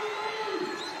there.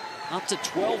 Up to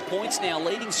 12 points now,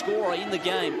 leading scorer in the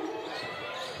game.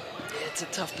 Yeah, it's a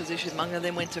tough position. Munga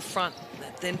then went to front,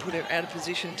 then put her out of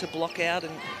position to block out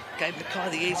and gave McKay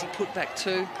the easy putback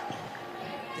too.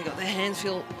 They got their hands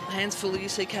full of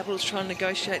UC Capitals trying to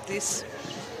negotiate this.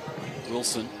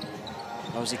 Wilson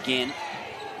goes again.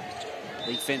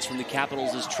 Defence from the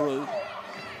Capitals is true.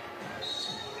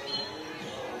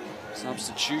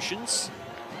 Substitutions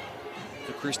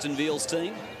for Kristen Veal's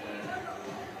team.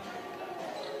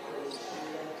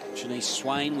 Shanice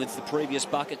Swain with the previous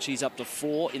bucket. She's up to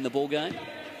 4 in the ball game.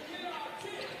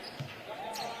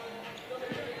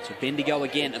 So Bendigo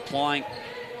again applying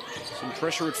some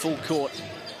pressure at full court.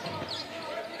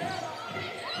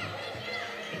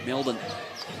 Melbourne.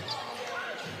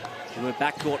 To her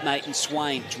backcourt, Nathan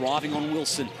Swain driving on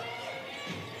Wilson.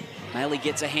 Maley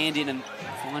gets a hand in and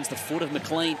finds the foot of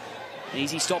McLean.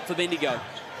 Easy stop for Bendigo.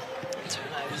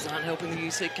 Turnovers aren't helping the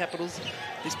UC Capitals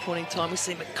at this point in time. We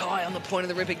see McKay on the point of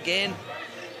the rip again.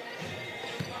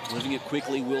 Moving it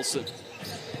quickly, Wilson.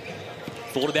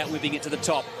 Thought about whipping it to the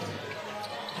top.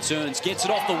 Turns, gets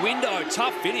it off the window.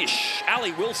 Tough finish.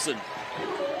 Ali Wilson.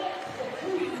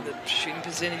 The shooting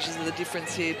percentages are the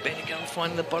difference here. Bendigo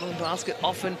finding the bottom of the basket.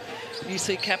 Often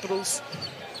UC Capitals,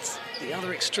 it's the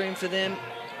other extreme for them.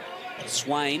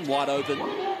 Swain wide open.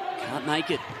 Can't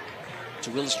make it.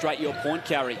 To illustrate your point,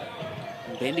 Carrie.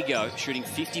 And Bendigo shooting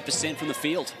 50% from the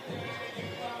field.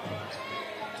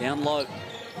 Down low.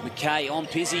 McKay on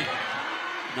Pizzi.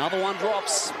 Another one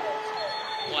drops.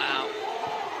 Wow.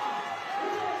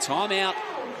 Timeout.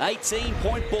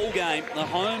 18-point ball game. The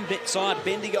home side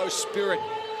Bendigo Spirit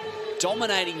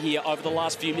dominating here over the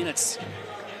last few minutes.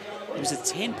 It was a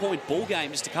 10-point ball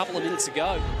game just a couple of minutes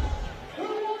ago.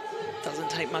 Doesn't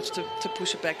take much to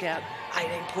push it back out.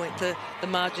 18-point the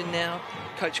margin now.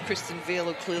 Coach Kristen Veal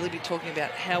will clearly be talking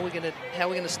about how we're going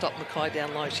to stop McKay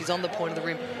down low. She's on the point of the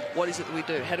rim. What is it that we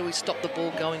do? How do we stop the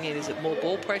ball going in? Is it more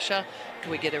ball pressure?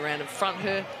 Can we get around and front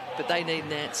her? But they need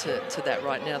an answer to that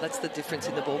right now. That's the difference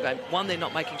in the ball game. One, they're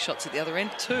not making shots at the other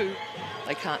end. Two,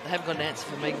 they haven't got an answer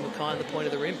for Megan McKay on the point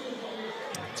of the rim.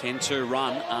 10-2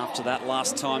 run after that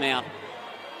last timeout.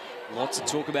 Lots to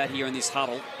talk about here in this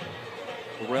huddle.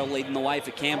 Burrell leading the way for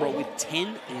Canberra with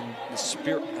 10, and the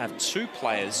Spirit have 2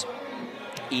 players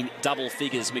in double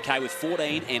figures. McKay with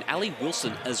 14 and Ali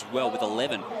Wilson as well with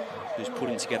 11, who's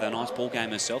putting together a nice ball game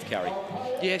herself, Carrie.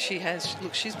 Yeah, she has.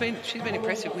 Look, she's been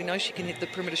impressive. We know she can hit the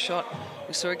perimeter shot.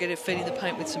 We saw her get her feet in the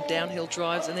paint with some downhill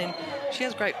drives, and then she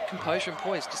has great composure and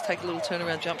poise. Just take a little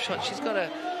turnaround jump shot. She's got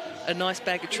a nice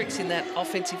bag of tricks in that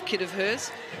offensive kit of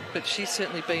hers, but she's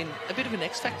certainly been a bit of an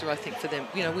X factor, I think, for them.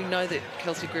 You know, we know that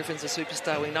Kelsey Griffin's a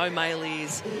superstar. We know Maley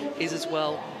is as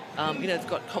well. You know, they've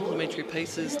got complementary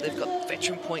pieces. They've got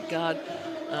veteran point guard,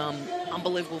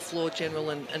 unbelievable floor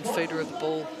general and feeder of the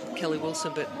ball, Kelly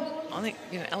Wilson. But I think,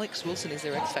 you know, Alex Wilson is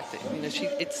their X factor. You know,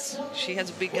 she has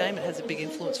a big game and has a big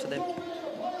influence for them.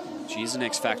 She is an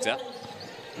X factor.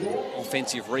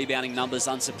 Offensive rebounding numbers,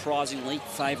 unsurprisingly,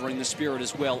 favouring the Spirit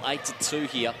as well. 8-2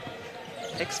 here.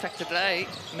 X factor today,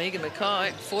 Megan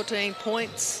McKay, 14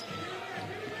 points,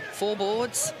 4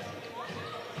 boards.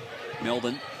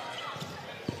 Melbourne.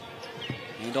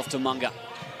 Hand off to Munga.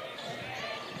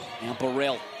 Now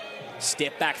Burrell.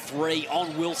 Step back 3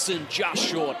 on Wilson, just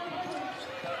short.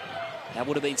 That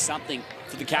would have been something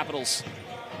for the Capitals.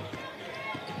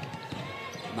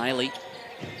 Maley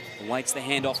awaits the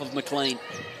handoff of McLean.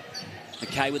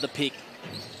 McKay with the pick.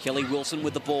 Kelly Wilson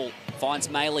with the ball. Finds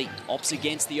Maley. Opts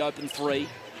against the open 3.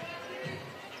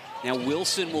 Now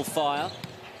Wilson will fire.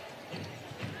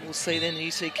 We'll see then the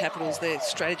UC Capitals, their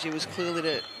strategy was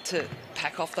clearly to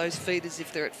pack off those feeders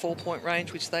if they're at 4-point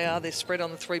range, which they are. They're spread on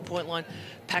the 3-point line.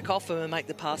 Pack off them and make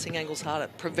the passing angles harder.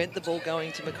 Prevent the ball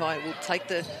going to McKay.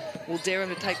 We'll dare him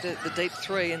to take the deep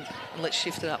 3 and let's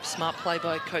shift it up. Smart play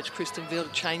by Coach Kristen Veal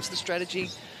to change the strategy.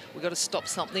 We've got to stop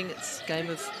something. It's a game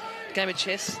of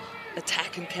chess,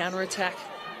 attack and counter-attack.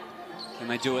 Can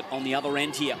they do it on the other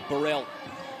end here? Burrell.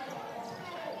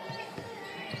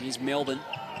 Here's Melbourne.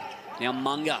 Now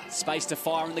Munga, space to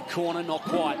fire in the corner, not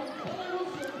quite.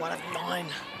 1 of 9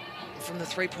 from the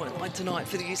 3-point line tonight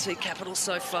for the UC Capitals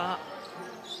so far.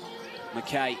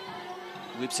 McKay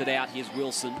whips it out. Here's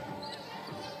Wilson.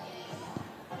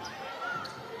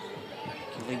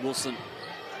 Kelly Wilson.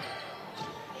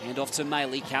 Hand off to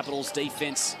Maley. Capitals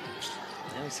defence.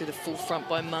 Now we see the full front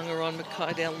by Munga on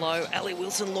McKay down low. Ali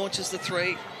Wilson launches the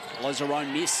 3. Blows her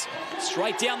own miss.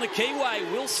 Straight down the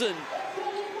keyway. Wilson.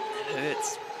 It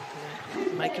hurts.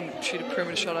 Make him shoot a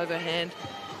perimeter shot overhand.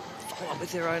 pull up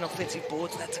with their own offensive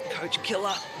boards. That's a coach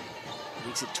killer.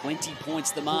 Makes it 20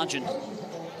 points the margin.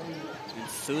 And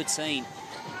 13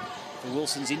 for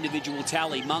Wilson's individual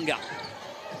tally. Munga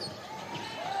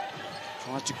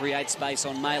tries to create space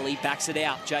on Maley, backs it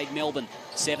out. Jade Melbourne,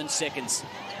 7 seconds.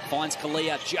 Finds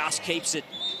Kalia, just keeps it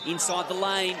inside the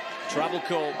lane. Trouble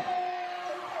call.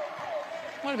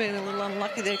 Might have been a little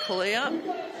unlucky there, Kalia.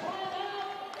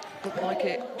 Looked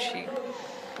like she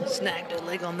snagged her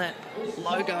leg on that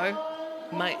logo.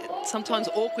 Mate, sometimes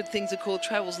awkward things are called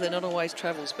travels. They're not always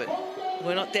travels, but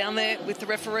we're not down there with the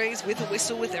referees, with the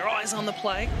whistle, with their eyes on the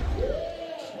play.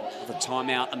 The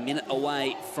timeout a minute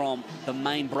away from the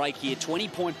main break here.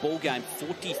 20-point ball game,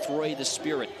 43 the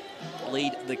Spirit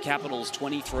lead the Capitals,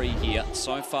 23 here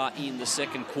so far in the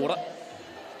second quarter.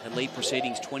 The lead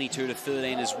proceedings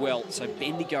 22-13 as well. So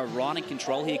Bendigo right in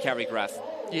control here, Carrie Graff.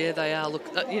 Yeah, they are.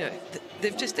 Look,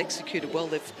 they've just executed well.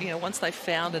 They've, once they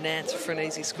found an answer for an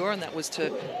easy score, and that was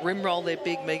to rim roll their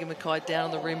big Megan Mackay down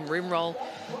on the rim roll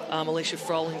Alicia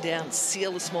Froling down,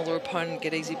 seal a smaller opponent,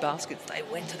 get easy baskets. They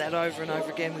went to that over and over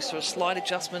again. We saw a slight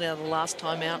adjustment out of the last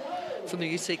time out from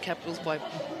the UC Capitals by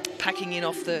packing in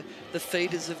off the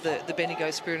feeders of the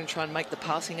Bendigo Spirit and try and make the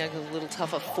passing angle a little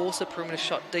tougher, force a perimeter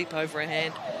shot deep over her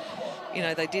hand.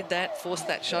 They did that, forced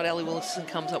that shot. Ali Wilson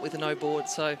comes up with a no board.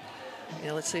 So,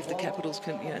 let's see if the Capitals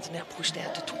can, it's now pushed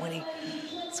out to 20.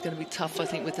 It's going to be tough, I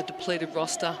think, with the depleted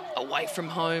roster, away from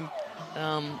home.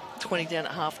 20 down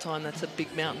at halftime, that's a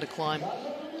big mountain to climb.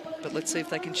 But let's see if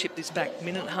they can chip this back.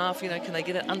 Minute and a half, can they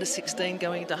get it under 16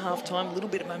 going into halftime? A little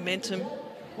bit of momentum.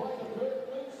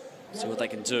 See what they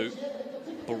can do.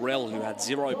 Burrell, who had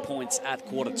 0 points at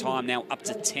quarter time, now up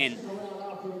to 10.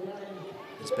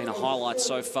 Has been a highlight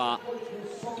so far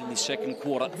in the second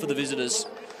quarter for the visitors.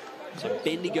 So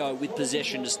Bendigo with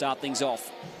possession to start things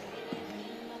off.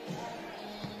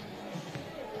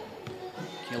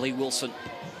 Kelly Wilson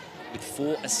with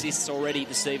 4 assists already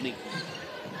this evening.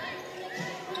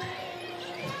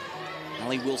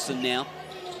 Ali Wilson now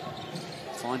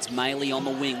finds Maley on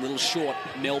the wing, little short.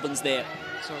 Melbourne's there.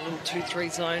 So a little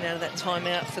 2-3 zone out of that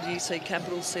timeout for the UC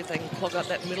Capitals. See if they can clog up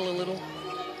that middle a little.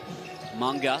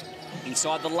 Munga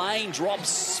inside the lane,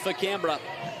 drops for Canberra.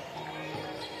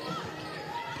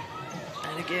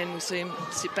 And again, we see him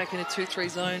sit back in a 2-3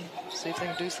 zone. See if they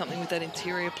can do something with that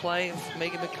interior play of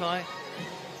Megan Mackay.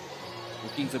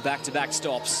 Looking for back-to-back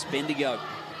stops. Bendigo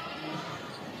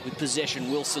with possession.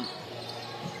 Wilson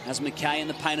has Mackay in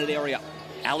the painted area.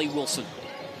 Ali Wilson.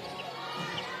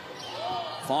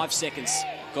 5 seconds.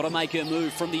 Got to make her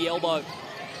move from the elbow.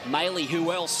 Maley,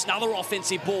 who else? Another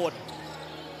offensive board.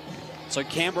 So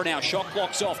Canberra now, shot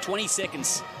clock's off, 20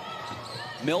 seconds.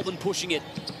 Melbourne pushing it.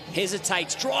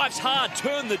 Hesitates, drives hard,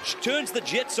 turns the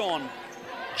Jets on.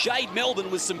 Jade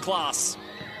Melbourne with some class.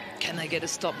 Can they get a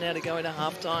stop now to go into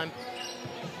halftime?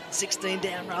 16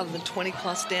 down rather than 20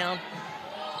 plus down.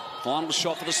 Final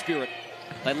shot for the Spirit.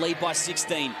 They lead by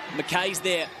 16. Mackay's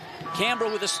there.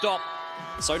 Canberra with a stop.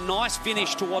 So nice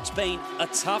finish to what's been a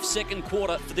tough second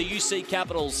quarter for the UC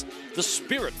Capitals. The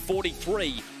Spirit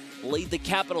 43 lead the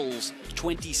Capitals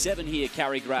 27 here,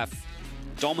 Carrie Graff.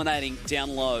 Dominating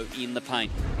down low in the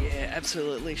paint. Yeah,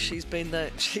 absolutely. She's been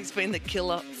the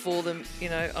killer for them.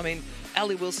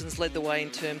 Ali Wilson's led the way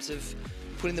in terms of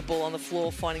putting the ball on the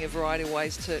floor, finding a variety of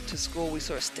ways to score. We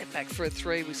saw a step back for a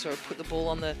 3. We saw her put the ball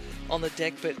on the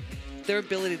deck, but their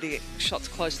ability to get shots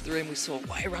close to the rim, we saw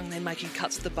Wairung then making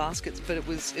cuts to the baskets, but it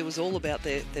was all about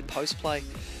their post play.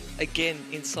 Again,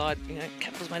 inside,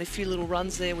 Capitals made a few little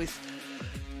runs there with,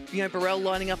 Burrell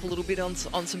lining up a little bit on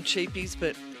some cheapies,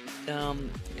 but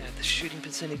the shooting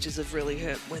percentages have really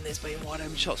hurt when there's been wide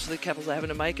open shots for the Capitals. They're having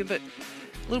to make them, but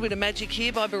a little bit of magic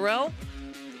here by Burrell.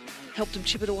 Helped him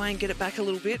chip it away and get it back a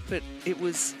little bit, but it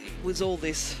was all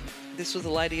this. This was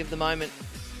the lady of the moment.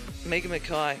 Megan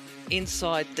Mackay,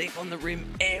 inside, deep on the rim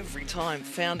every time.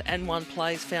 Found and won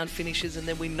plays, found finishes, and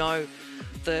then we know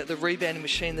the rebounding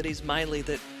machine that is Maley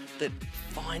that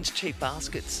finds cheap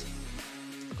baskets.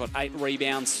 Got 8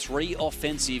 rebounds, 3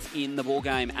 offensive in the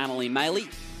ballgame. Annalie Maley.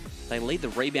 They lead the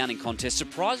rebounding contest,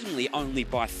 surprisingly only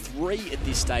by 3 at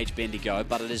this stage, Bendigo,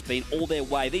 but it has been all their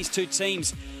way. These two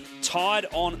teams tied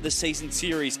on the season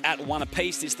series at 1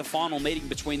 apiece. It's the final meeting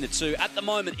between the two. At the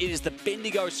moment, it is the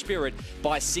Bendigo Spirit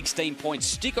by 16 points.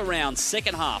 Stick around,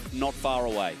 second half, not far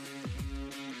away.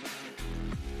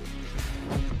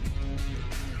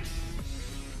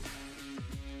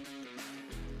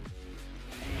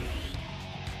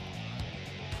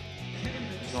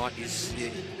 Tonight is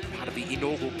part of the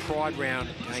inaugural Pride Round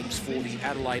games for the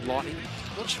Adelaide Lightning.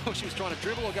 Not sure if she was trying to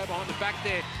dribble or go behind the back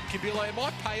there. Kabilo. It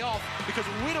might pay off because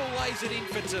Whittle lays it in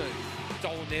for two.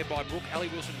 Stolen there by Brooke. Ellie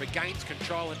Wilson regains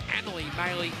control, and Annalie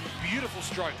Maley, beautiful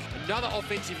stroke. Another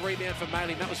offensive rebound for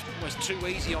Maley. That was too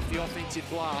easy off the offensive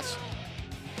glass.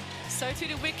 So too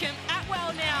to Wickham.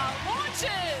 Atwell now launches.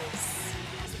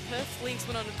 The Perth Lynx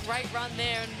went on a great run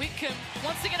there, and Wickham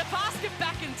wants to get a basket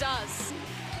back and does.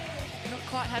 Not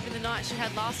quite having the night she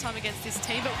had last time against this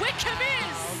team, but Wickham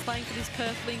is playing for this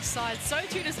Perth Lynx side. So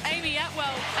too does Amy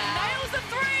Atwell, and nails the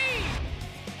three.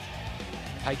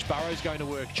 H. Burrow's going to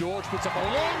work. George puts up a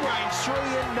long-range three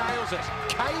and nails it.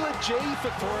 Kayla G for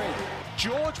three.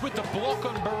 George with the block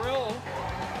on Burrell.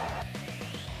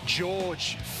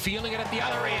 George feeling it at the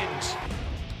other end.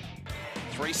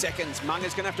 3 seconds.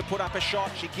 Munga's going to have to put up a shot.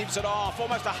 She gives it off.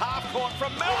 Almost a half court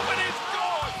from Melbourne. It's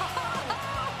good!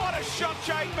 What a shot,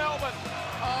 Jade Melbourne.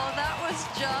 Oh, that was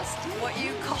just what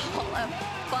you call a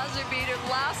buzzer beater,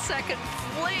 last second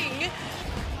fling.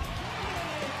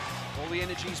 All the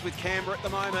energies with Canberra at the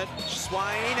moment.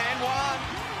 Swain and one.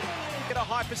 Get a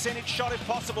high percentage shot if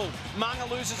possible. Munga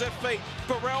loses her feet.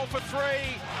 Burrell for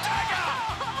three.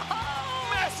 Dagger!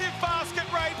 Massive basket,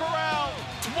 Ray Burrell.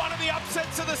 It's one of the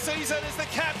upsets of the season as the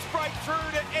Caps break through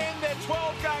to end their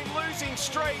 12-game losing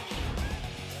streak.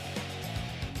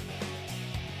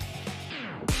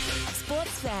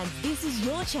 Sports fans, this is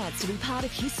your chance to be part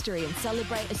of history and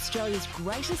celebrate Australia's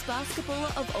greatest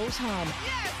basketballer of all time.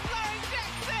 Yes, Lauren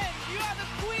Jackson, you are the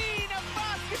queen of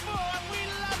basketball and we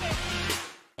love it.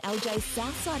 LJ's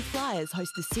Southside Flyers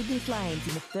host the Sydney Flames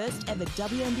in the first ever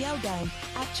WNBL game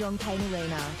at John Cain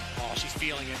Arena. Oh, she's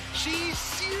feeling it. She's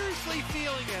seriously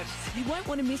feeling it. You won't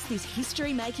want to miss this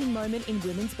history-making moment in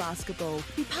women's basketball.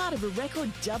 Be part of a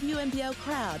record WNBL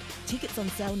crowd. Tickets on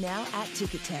sale now at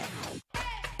Ticketek.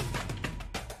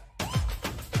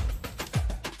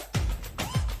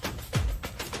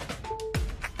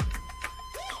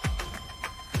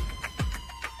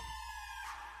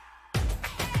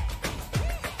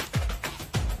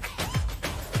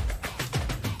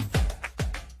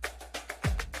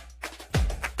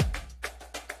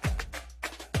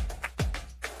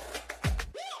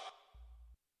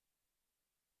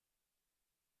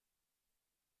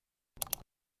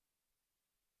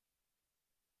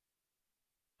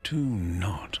 Do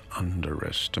not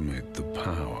underestimate the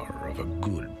power of a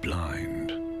good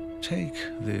blind. Take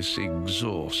this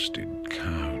exhausted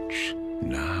couch.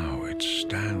 Now it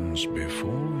stands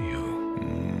before you.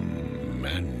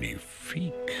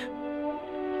 Magnifique.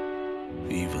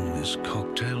 Even this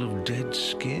cocktail of dead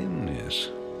skin is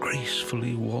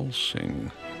gracefully waltzing.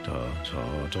 Da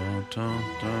da da da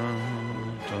da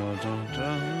da da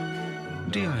da.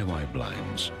 DIY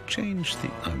blinds. Change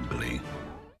the ugly.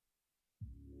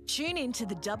 Tune in to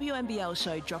the WNBL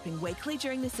show, dropping weekly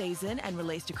during the season and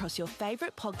released across your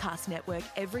favourite podcast network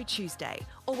every Tuesday.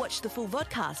 Or watch the full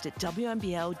vodcast at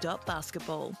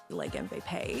WNBL.basketball. League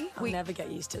MVP. I'll never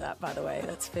get used to that, by the way.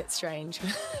 That's a bit strange.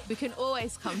 We can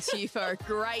always come to you for a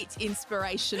great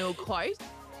inspirational quote.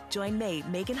 Join me,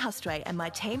 Megan Hustray, and my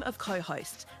team of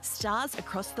co-hosts, stars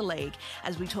across the league,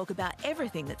 as we talk about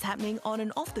everything that's happening on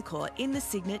and off the court in the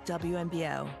Cygnett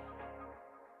WNBL.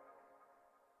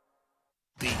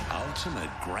 The ultimate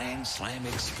Grand Slam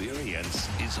experience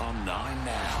is on 9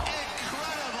 now.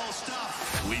 Incredible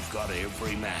stuff. We've got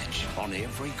every match on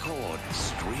every court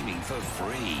streaming for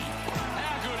free.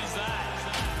 How good is that?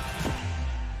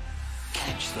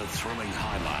 Catch the thrilling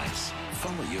highlights,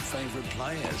 follow your favorite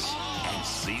players, and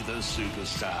see the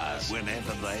superstars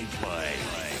whenever they play.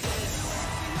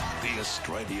 The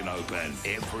Australian Open,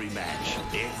 every match,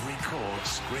 every court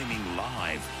streaming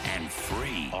live and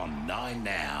free on 9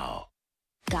 now.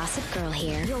 Gossip Girl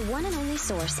here, your one and only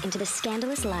source into the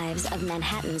scandalous lives of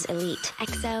Manhattan's elite.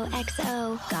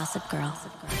 XOXO Gossip Girl.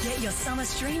 Get your summer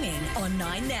streaming on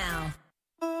 9 now.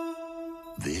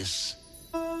 This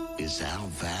is our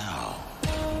vow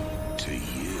to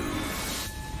you.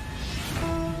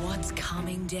 What's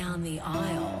coming down the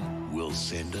aisle? We'll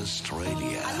send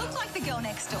Australia I look like the girl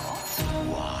next door.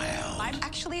 wild. I'm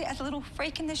actually a little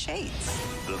freak in the sheets.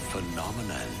 The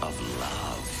phenomenon of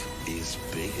love is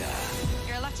bigger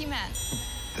You're a lucky man.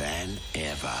 than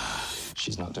ever.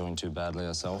 She's not doing too badly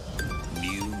herself.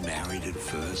 New Married at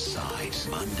First Sight,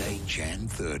 Monday, Jan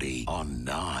 30 on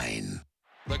 9.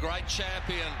 The great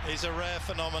champion. He's a rare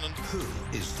phenomenon. Who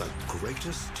is the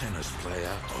greatest tennis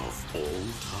player of all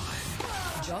time?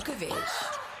 Djokovic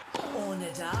or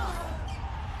Nadal?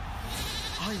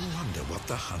 I wonder what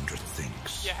the 100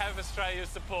 thinks. You have Australia's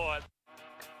support.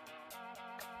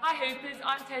 Hi Hoopers,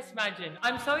 I'm Tess Madgen.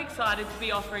 I'm so excited to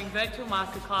be offering virtual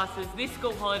masterclasses this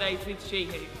school holidays with She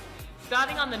Hoops.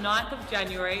 Starting on the 9th of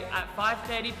January at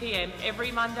 5:30 p.m.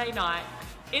 every Monday night,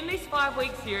 In this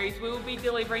 5-week series, we will be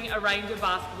delivering a range of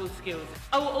basketball skills.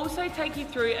 I will also take you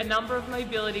through a number of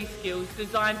mobility skills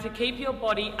designed to keep your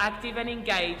body active and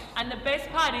engaged. And the best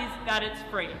part is that it's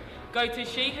free. Go to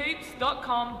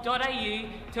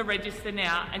shehoops.com.au to register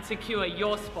now and secure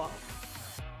your spot.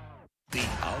 The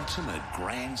ultimate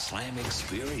Grand Slam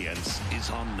experience is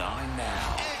on 9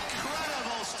 now.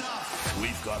 Incredible stuff.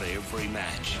 We've got every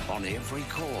match on every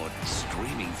court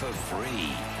streaming for free.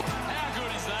 How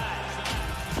good is that?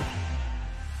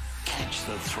 Catch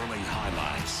the thrilling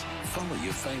highlights, follow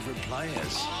your favourite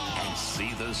players, and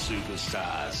see the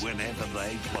superstars whenever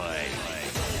they play.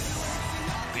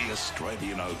 The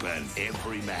Australian Open,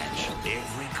 every match,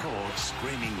 every court,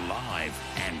 streaming live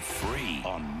and free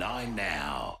on 9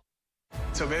 now.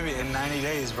 So baby, in 90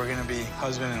 days, we're gonna be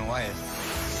husband and wife.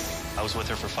 I was with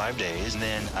her for 5 days, and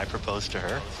then I proposed to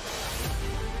her.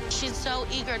 She's so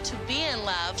eager to be in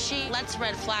love, she lets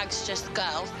red flags just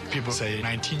go. People say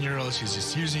 19-year-old, she's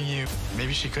just using you.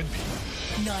 Maybe she could be.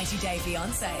 90 Day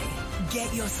Fiancé.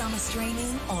 Get your summer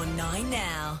streaming on 9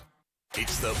 now.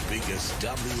 It's the biggest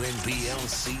WNBL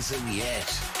season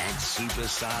yet, and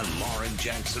superstar Lauren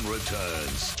Jackson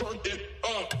returns. Turn it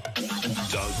up.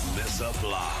 Don't miss a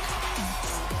block,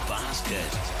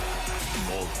 basket,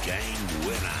 or game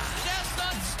winner. Just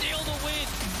not steal the win.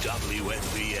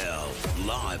 WNBL,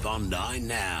 live on 9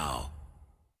 now.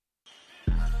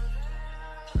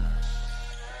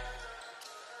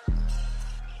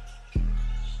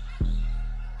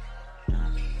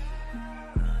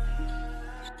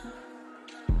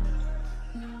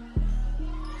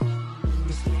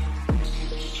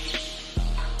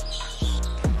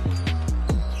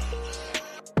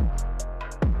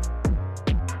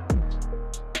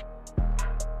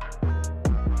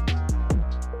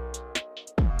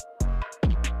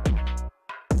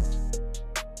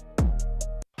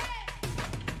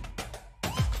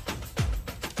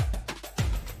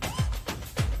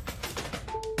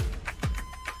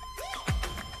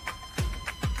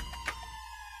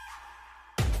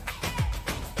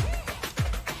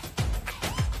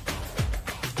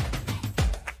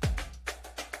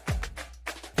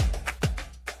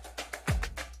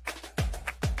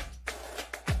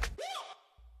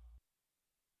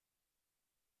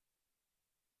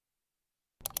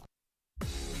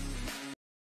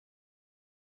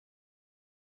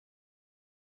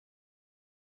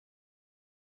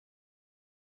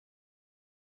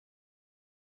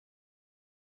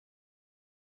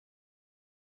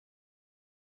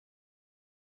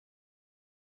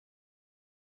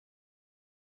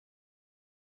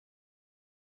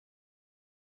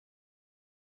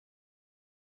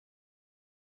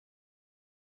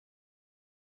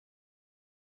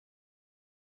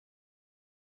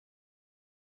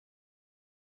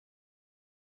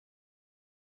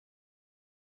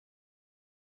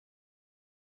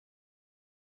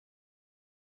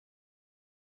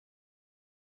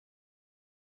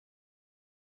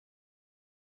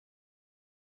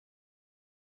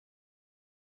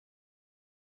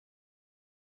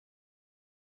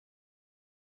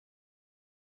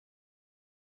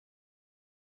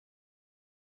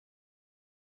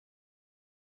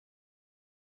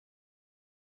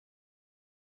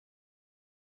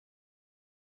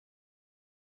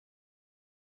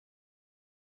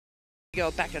 Go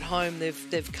back at home,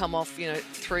 they've come off,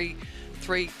 three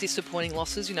disappointing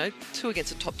losses. 2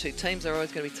 against the top 2 teams. They're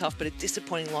always going to be tough, but a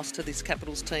disappointing loss to this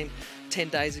Capitals team 10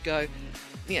 days ago.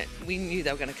 We knew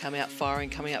they were going to come out firing,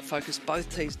 coming out focused.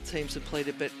 Both teams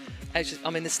depleted, but the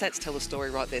stats tell the story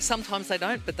right there. Sometimes they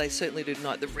don't, but they certainly do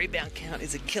tonight. The rebound count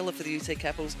is a killer for the UT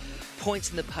Capitals. Points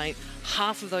in the paint.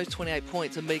 Half of those 28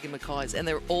 points are Megan Mackay's, and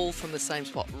they're all from the same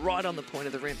spot, right on the point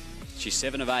of the rim. She's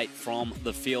 7 of 8 from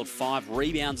the field, 5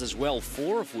 rebounds as well,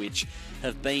 4 of which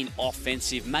have been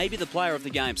offensive. Maybe the player of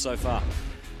the game so far.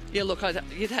 Yeah, look,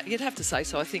 you'd have to say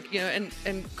so. I think, and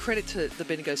credit to the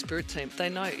Bendigo Spirit team. They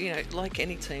know, like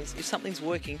any teams, if something's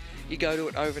working, you go to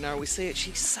it over and over. We see it.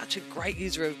 She's such a great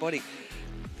user of her body.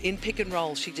 In pick and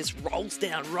roll, she just rolls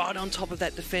down right on top of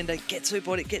that defender, gets her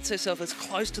body, gets herself as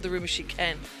close to the rim as she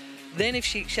can. Then if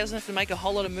she doesn't have to make a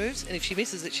whole lot of moves, and if she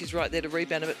misses it, she's right there to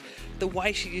rebound it. The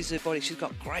way she uses her body, she's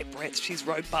got great breadth, she's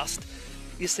robust.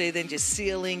 You see her then just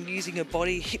sealing, using her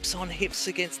body, hips on hips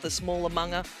against the smaller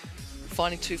Munga,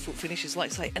 finding 2-foot finishes,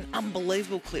 like say, an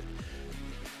unbelievable clip.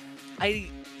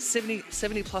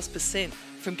 70+%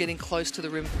 from getting close to the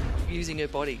rim using her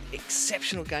body.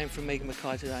 Exceptional game from Megan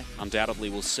Mackay today. Undoubtedly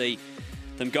we'll see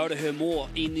them go to her more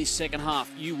in this second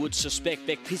half. You would suspect.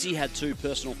 Beck Pizzi had 2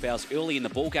 personal fouls early in the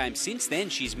ball game. Since then,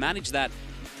 she's managed that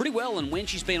pretty well, and when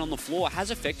she's been on the floor, has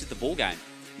affected the ball game.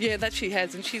 Yeah, that she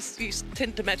has, and she's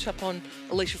tend to match up on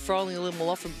Alicia Froling a little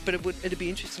more often, but it'd be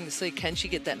interesting to see, can she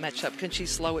get that match up? Can she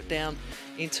slow it down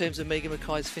in terms of Megan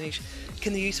Mackay's finish?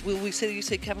 Will we see the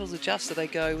UC Capitals adjust? Do they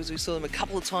go, as we saw them a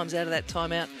couple of times out of that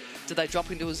timeout, do they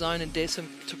drop into a zone and dare some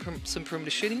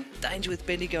perimeter shooting? Danger with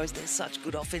Bendigo is they're such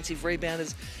good offensive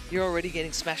rebounders. You're already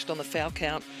getting smashed on the foul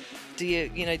count. Do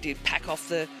you pack off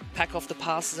the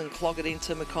passes and clog it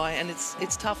into Mackay? And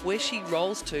it's tough. Where she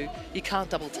rolls to, you can't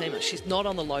double team her. She's not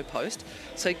on the low post,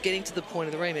 so getting to the point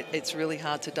of the rim, it's really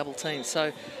hard to double team.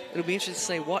 So it'll be interesting to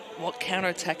see what counter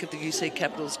attack have the UC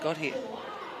Capitals got here.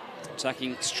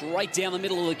 Attacking straight down the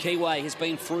middle of the keyway has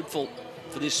been fruitful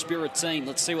for this Spirit team.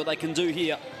 Let's see what they can do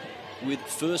here with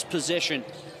first possession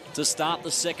to start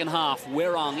the second half.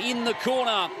 Werung in the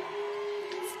corner.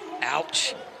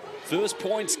 Ouch. First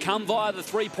points come via the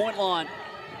three-point line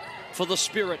for the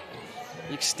Spirit,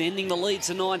 extending the lead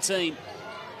to 19.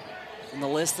 And the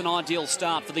less than ideal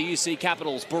start for the UC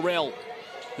Capitals. Burrell,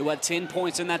 who had 10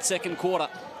 points in that second quarter,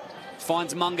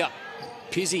 finds Munga.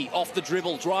 Pizzi off the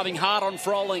dribble, driving hard on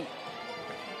Froling,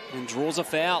 and draws a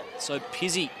foul. So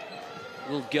Pizzi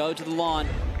will go to the line.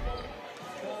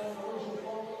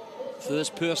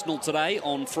 First personal today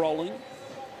on Froling.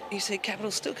 UC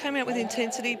Capitals still came out with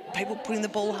intensity. People putting the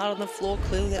ball hard on the floor.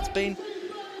 Clearly that's been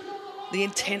the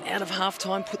intent out of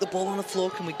halftime. Put the ball on the floor.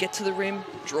 Can we get to the rim,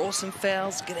 draw some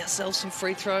fouls, get ourselves some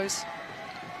free throws?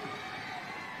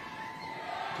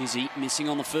 Pizzi missing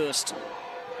on the first.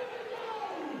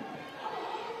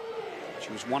 She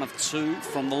was 1 of 2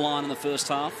 from the line in the first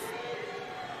half.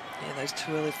 Yeah, those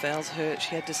 2 early fouls hurt.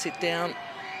 She had to sit down,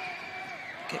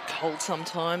 get cold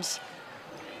sometimes.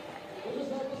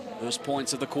 First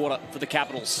points of the quarter for the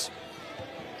Capitals.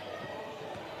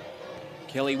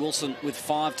 Kelly Wilson with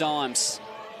 5 dimes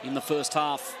in the first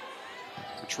half.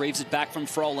 Retrieves it back from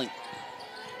Froling.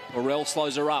 Burrell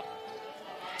slows her up.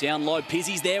 Down low,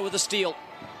 Pizzi's there with a steal.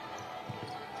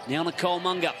 Now Nicole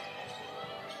Munga.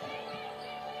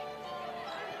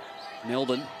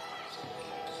 Melbourne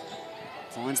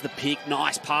finds the pick.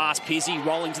 Nice pass. Pizzi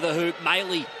rolling to the hoop.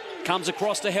 Maley comes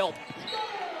across to help.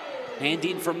 Hand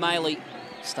in from Maley.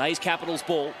 Stays Capitals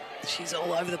ball. She's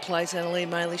all over the place, Annalee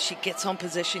Maley. She gets on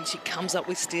possession. She comes up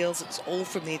with steals. It's all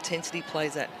from the intensity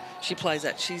she plays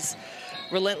at. She's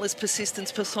relentless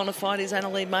persistence personified is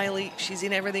Annalee Maley. She's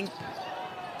in everything.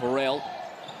 Burrell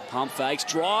pump fakes.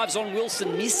 Drives on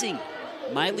Wilson. Missing.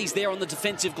 Maley's there on the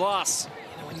defensive glass.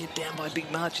 When you're down by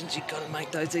big margins, you've got to make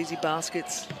those easy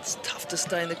baskets. It's tough to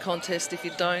stay in the contest if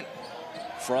you don't.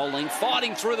 Froling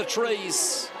fighting through the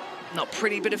trees. Not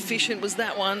pretty, but efficient was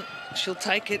that one. She'll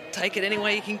take it any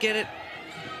way you can get it.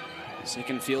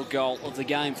 Second field goal of the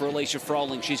game for Alicia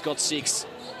Froling. She's got 6.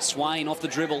 Swain off the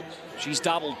dribble. She's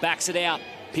doubled, backs it out.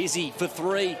 Pizzi for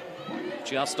 3.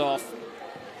 Just off.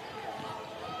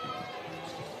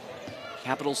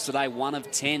 Capitals today 1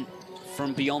 of 10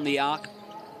 from beyond the arc.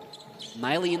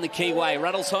 Maley in the keyway,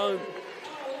 rattles home.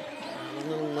 A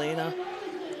little leaner.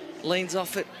 Leans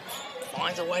off it,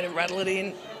 finds a way to rattle it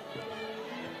in.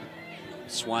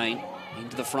 Swain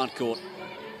into the front court.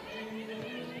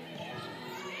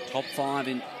 Top 5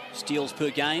 in steals per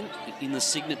game in the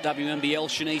Cygnett WNBL.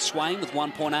 Shanice Swain with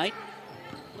 1.8.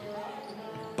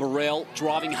 Burrell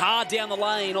driving hard down the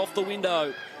lane off the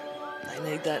window.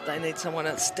 They need that. They need someone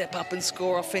to step up and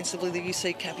score offensively, the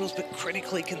UC Capitals, but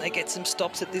critically, can they get some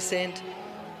stops at this end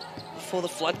before the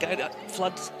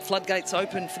floodgates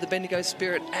open for the Bendigo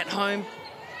Spirit at home?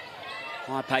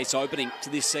 High pace opening to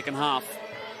this second half.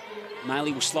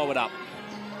 Maley will slow it up.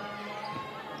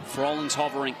 Froling's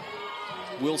hovering.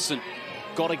 Wilson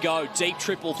got to go. Deep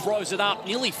triple, throws it up,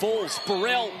 nearly falls.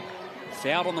 Burrell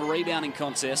fouled on the rebounding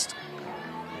contest.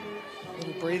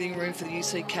 Little breathing room for the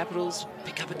UC Capitals.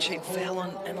 Pick up a cheap foul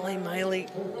on Annalee Maley.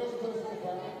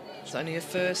 It's only her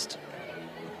first.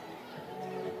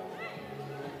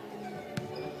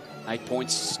 8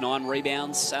 points, 9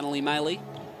 rebounds, Annalee Maley.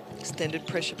 Extended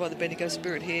pressure by the Bendigo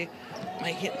Spirit here,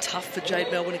 making it tough for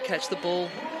Jade Melbourne to catch the ball.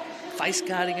 Face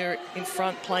guarding her in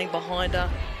front, playing behind her,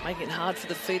 making it hard for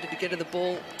the feeder to get to the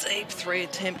ball. Deep 3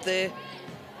 attempt there.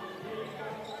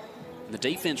 The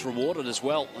defense rewarded as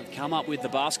well and come up with the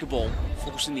basketball,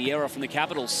 forcing the error from the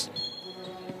Capitals.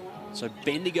 So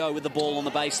Bendigo with the ball on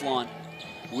the baseline.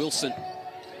 Wilson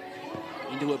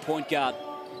into her point guard.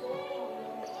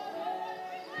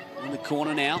 In the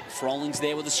corner now, Froling's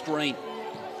there with a screen.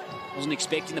 Wasn't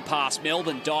expecting the pass.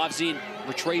 Melbourne dives in,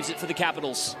 retrieves it for the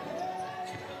Capitals.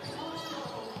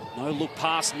 No look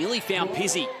pass, nearly found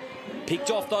Pizzi.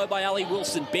 Picked off, though, by Ali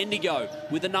Wilson. Bendigo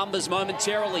with the numbers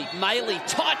momentarily. Maley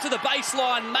tight to the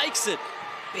baseline, makes it.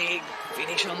 Big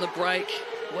finish on the break.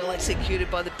 Well executed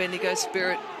by the Bendigo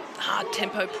Spirit. Hard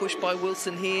tempo push by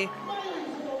Wilson here.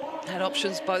 Had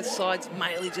options both sides.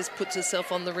 Maley just puts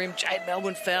herself on the rim. Jade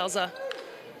Melbourne fouls her.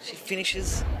 She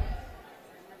finishes.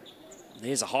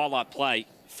 There's a highlight play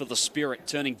for the Spirit,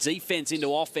 turning defense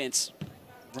into offense,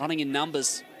 running in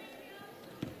numbers.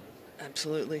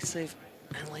 Absolutely. See if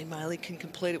Annalie Maley can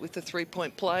complete it with the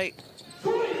three-point play.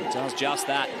 Does just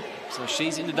that. So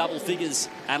she's into double figures.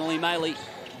 Annalie Maley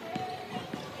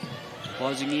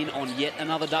closing in on yet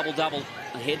another double-double.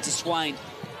 Ahead to Swain.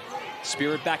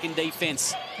 Spirit back in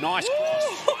defense. Nice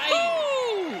cross.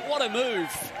 Hey, what a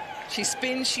move. She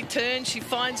spins, she turns, she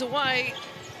finds a way.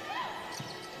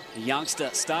 The youngster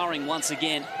starring once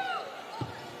again.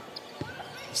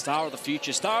 Star of the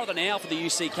future, star of the now for the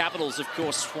UC Capitals, of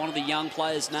course. One of the young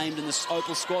players named in the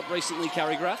Opal squad recently,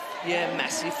 Carrie Graff. Yeah,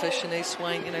 massive for Shanice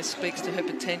Swain, you know, speaks to her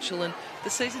potential and the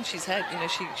season she's had. You know,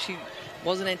 she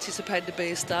wasn't anticipated to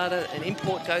be a starter. An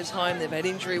import goes home, they've had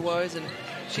injury woes, and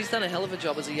she's done a hell of a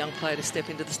job as a young player to step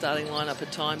into the starting lineup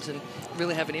at times and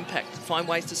really have an impact. Find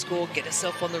ways to score, get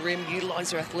herself on the rim,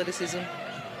 utilise her athleticism.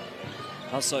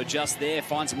 Also just there,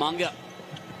 finds Munga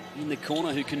in the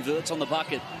corner who converts on the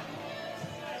bucket.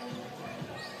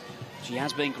 She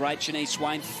has been great, Shanice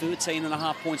Swain,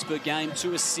 13.5 points per game,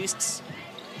 2 assists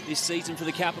this season for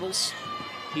the Capitals.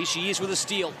 Here she is with a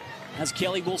steal. Has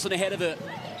Kelly Wilson ahead of her.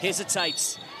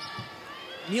 Hesitates.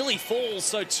 Nearly falls,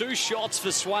 so 2 shots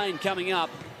for Swain coming up.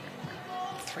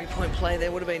 Three-point play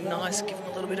there would have been nice, give them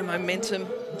a little bit of momentum,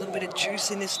 a little bit of juice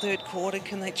in this third quarter.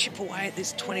 Can they chip away at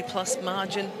this 20-plus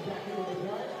margin?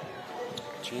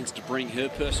 Chance to bring her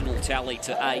personal tally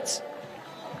to 8.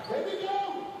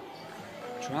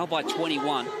 Trail by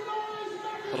 21,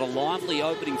 but a lively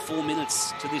opening 4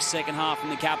 minutes to this second half from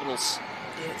the Capitals.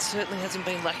 Yeah, it certainly hasn't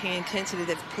been lacking intensity.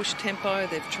 They've pushed tempo,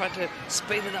 they've tried to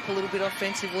speed it up a little bit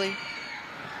offensively.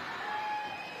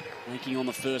 Linking on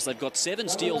the first, they've got 7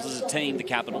 steals as a team, the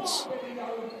Capitals.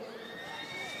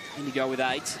 Bendigo with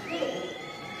 8.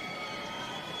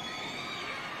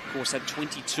 Of course, had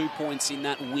 22 points in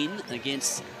that win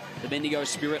against the Bendigo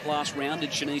Spirit last round, did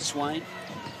Shanice Swain.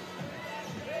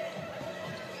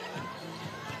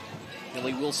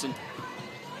 Kelly Wilson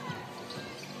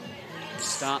to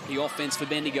start the offense for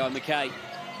Bendigo. McKay.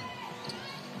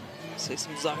 See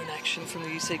some zone action from the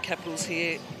UC Capitals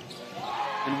here.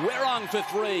 And Werung for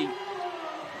 3.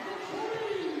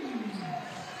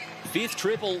 5th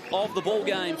triple of the ball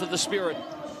game for the Spirit.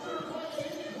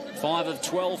 5 of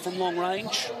 12 from long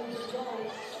range.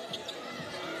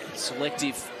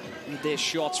 Selective with their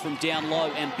shots from down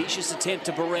low. Ambitious attempt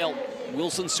to Burrell.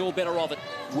 Wilson saw better of it.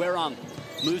 Werung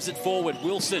moves it forward.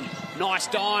 Wilson, nice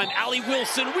dime. Ali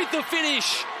Wilson with the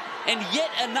finish. And yet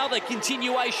another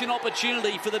continuation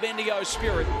opportunity for the Bendigo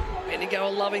Spirit. Bendigo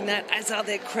are loving that, as are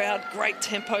their crowd. Great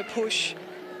tempo push.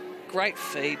 Great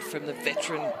feed from the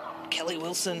veteran Kelly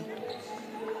Wilson.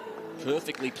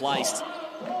 Perfectly placed.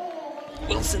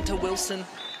 Wilson to Wilson.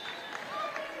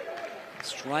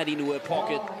 Straight into her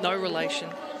pocket. No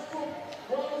relation.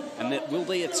 And that will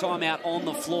be a timeout on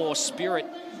the floor. Spirit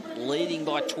leading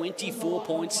by 24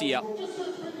 points here.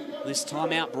 This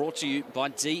timeout brought to you by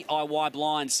DIY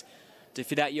Blinds. To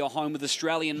fit out your home with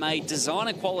Australian-made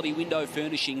designer quality window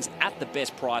furnishings at the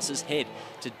best prices, head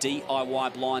to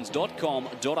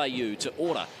DIYblinds.com.au to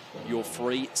order your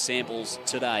free samples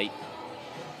today.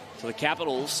 So the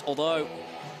Capitals, although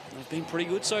they've been pretty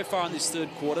good so far in this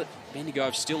third quarter, Bendigo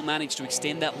have still managed to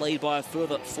extend that lead by a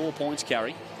further 4 points,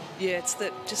 Carrie. Yeah, it's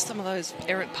just some of those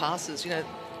errant passes, you know,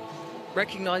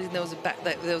 recognising there was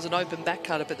an open back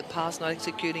cutter, but the pass not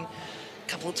executing. A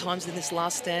couple of times in this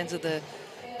last stanza, the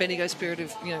Bendigo Spirit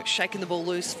have, you know, shaken the ball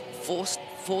loose, forced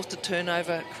a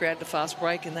turnover, created a fast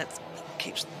break, and that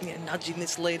keeps, you know, nudging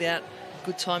this lead out.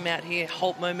 Good time out here,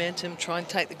 halt momentum, try and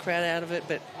take the crowd out of it,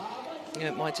 but, you know,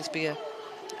 it might just be a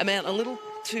amount a little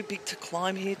too big to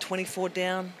climb here. 24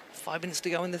 down, 5 minutes to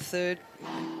go in the third.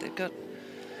 They've got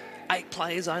 8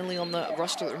 players only on the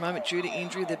roster at the moment due to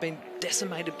injury. They've been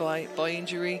decimated by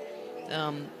injury.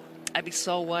 Abby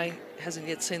Solway hasn't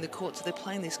yet seen the court, so they're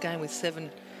playing this game with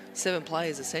seven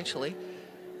players essentially.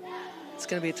 It's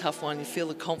going to be a tough one. You feel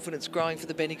the confidence growing for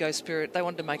the Bendigo Spirit. They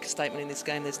wanted to make a statement in this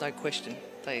game, there's no question.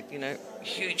 They, you know,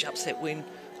 huge upset win,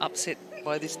 upset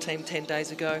by this team 10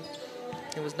 days ago.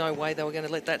 There was no way they were going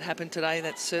to let that happen today.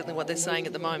 That's certainly what they're saying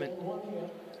at the moment.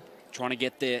 Trying to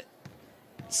get their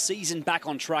season back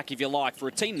on track, if you like, for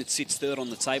a team that sits third on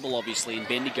the table, obviously, in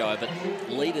Bendigo, but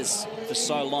leaders for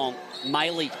so long.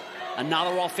 Maley,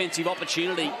 another offensive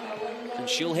opportunity, and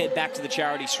she'll head back to the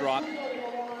charity stripe.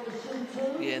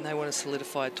 Yeah, and they want to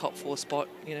solidify a top 4 spot,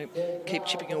 you know, keep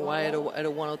chipping away at a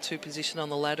 1 or 2 position on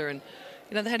the ladder. And,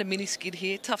 you know, they had a mini skid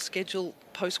here, tough schedule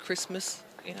post-Christmas.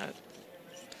 you know,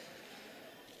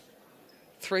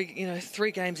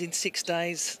 three games in 6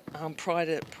 days prior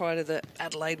to the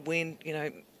Adelaide win. You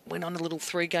know, went on a little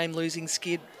 3-game losing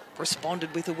skid,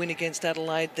 responded with a win against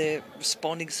Adelaide. They're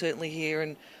responding certainly here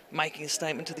and making a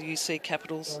statement to the UC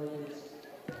Capitals.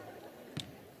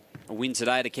 A win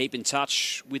today to keep in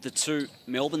touch with the two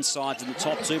Melbourne sides in the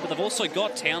top two, but they've also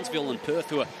got Townsville and Perth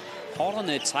who are hot on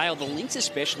their tail. The Lynx,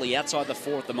 especially outside the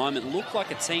 4 at the moment, look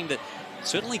like a team that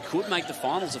certainly could make the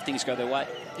finals if things go their way.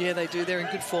 Yeah, they do. They're in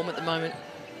good form at the moment.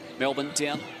 Melbourne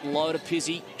down low to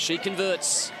Pizzi. She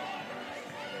converts.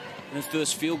 Her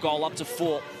first field goal up to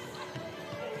 4.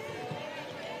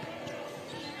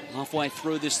 Halfway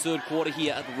through this third quarter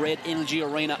here at Red Energy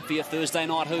Arena for your Thursday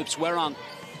night hoops. Werrung.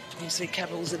 You see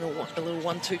Capitals in a little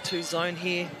 1-2-2 zone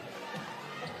here.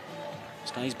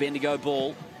 Stays Bendigo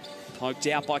ball. Poked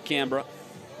out by Canberra.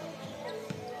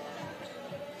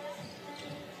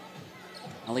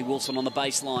 Ali Wilson on the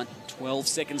baseline. 12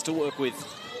 seconds to work with.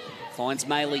 Finds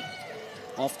Maley.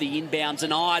 Off the inbound.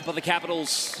 Denied by the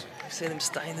Capitals. You see them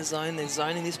stay in the zone. They're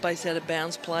zoning this base out of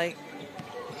bounds play.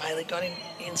 Maley got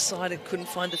inside and couldn't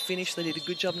find the finish. They did a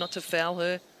good job not to foul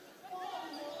her.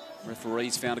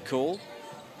 Referees found a call.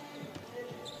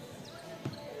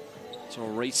 So a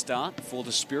restart for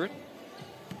the Spirit.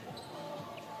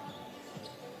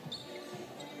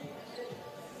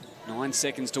 Nine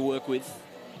seconds to work with.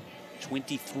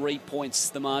 23 points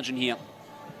the margin here.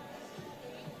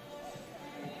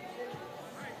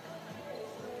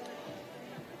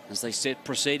 As they set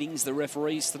proceedings, the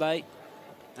referees today.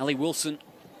 Ali Wilson,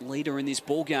 leader in this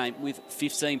ball game with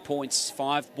 15 points,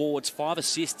 5 boards, 5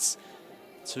 assists,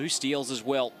 2 steals as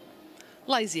well.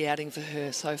 Lazy outing for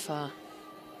her so far.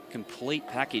 Complete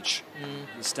package in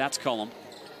the stats column.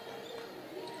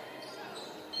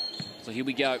 So here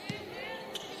we go.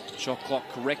 Shot clock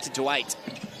corrected to 8.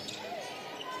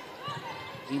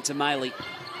 Into Maley.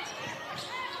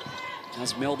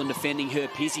 As Melbourne defending her.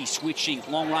 Pizzi switching.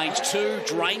 Long range 2.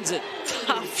 Drains it.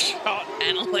 Tough shot,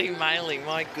 Annalie Maley.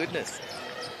 My goodness.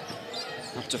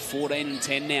 Up to 14 and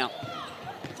 10 now.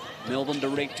 Melbourne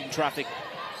directing traffic.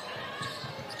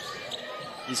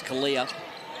 Here's Kalia.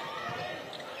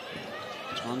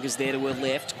 Munga's there to her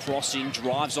left. Crossing.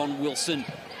 Drives on Wilson.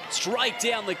 Straight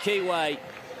down the keyway.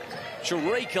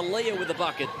 Cherie Kalia with the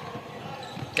bucket.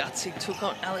 Gutsy took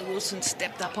on Ali Wilson,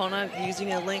 stepped up on her, using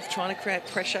her length, trying to create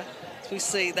pressure. As we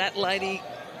see that lady,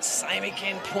 same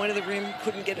again, point of the rim,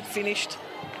 couldn't get it finished.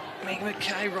 Megan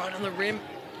McKay right on the rim.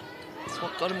 That's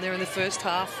what got him there in the first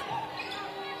half.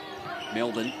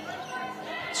 Melbourne.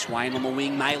 Swain on the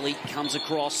wing. Maley comes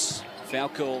across. Foul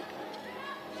call.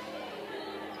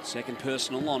 Second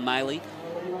personal on Maley.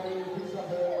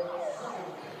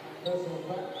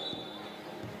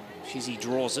 Shizzy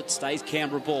draws it. Stays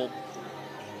Canberra ball.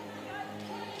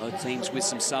 Both teams with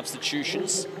some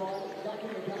substitutions.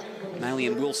 Maley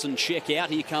and Wilson check out.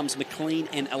 Here comes McLean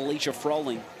and Alicia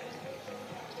Froling.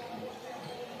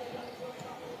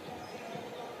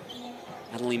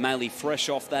 Natalie Maley fresh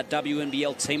off that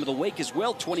WNBL Team of the Week as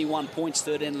well. 21 points,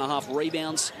 13.5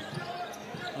 rebounds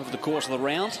over the course of the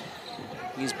round.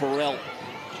 Here's Burrell.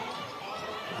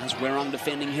 As Werrung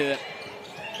defending her.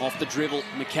 Off the dribble,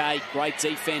 McKay, great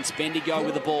defence. Bendigo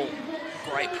with the ball.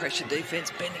 Great pressure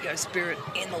defence. Bendigo Spirit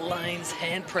in the lanes,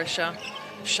 hand pressure,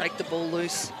 shake the ball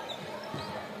loose.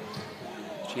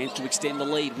 Chance to extend the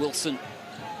lead. Wilson.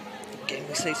 Again,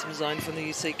 we see some zone from the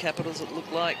UC Capitals, it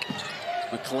looked like.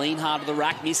 McLean hard to the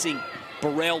rack, missing.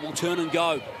 Burrell will turn and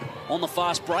go. On the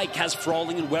fast break, has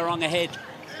Froling and Werrung ahead.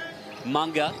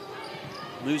 Munga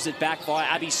moves it back by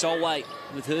Abby Solway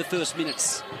with her first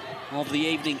minutes of the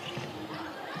evening.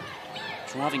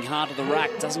 Driving hard to the rack,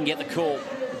 doesn't get the call.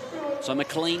 So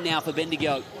McLean now for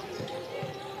Bendigo.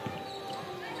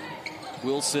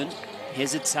 Wilson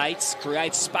hesitates,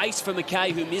 creates space for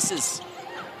McKay, who misses.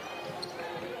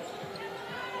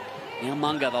 Now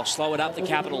Munga, they'll slow it up, the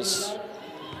Capitals.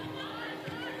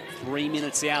 3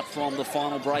 minutes out from the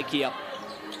final break here.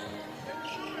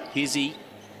 Pizzi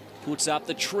puts up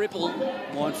the triple,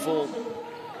 won't fall.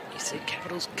 You see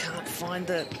Capitals can't find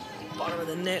the bottom of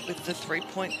the net with the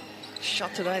three-point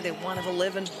shot today. They're 1 of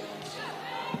 11.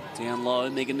 Down low,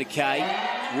 Megan McKay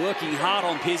working hard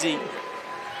on Pizzi.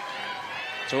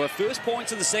 So her first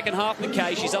points in the second half,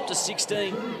 McKay, she's up to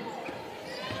 16.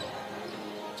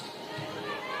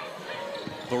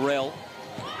 Burrell.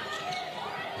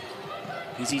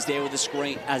 Pizzi's there with the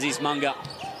screen, as is Munga.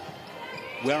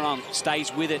 Werrung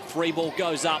stays with it. Free ball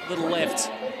goes up, little left.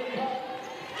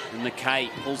 And McKay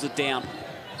pulls it down.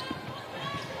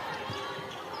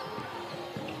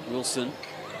 Wilson.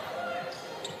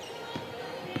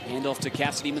 Hand off to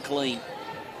Cassidy McLean.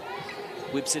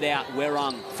 Whips it out.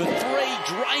 Werung for three.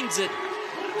 Drains it.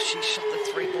 She shot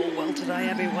the three ball well today,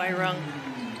 Abby Werung.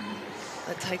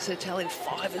 That takes her tally to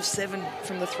 5 of 7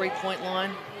 from the three-point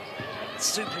line.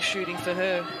 Super shooting for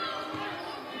her.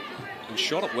 And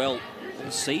shot it well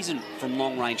all season from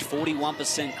long range.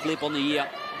 41% clip on the year.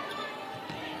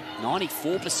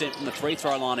 94% from the free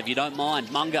throw line, if you don't mind.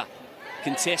 Munga.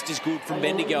 Contest is good from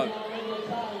Bendigo.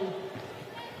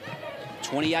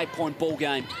 28-point ball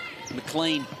game.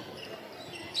 McLean.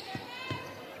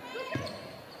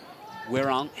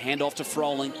 Werung, hand off to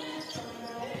Froling.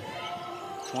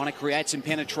 Trying to create some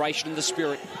penetration in the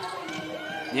Spirit.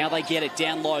 Now they get it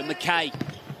down low. McKay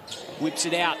whips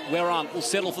it out. Werung will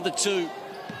settle for the 2.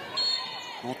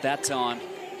 Not that time.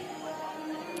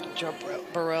 Good job,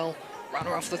 Burrell.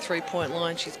 Runner off the three-point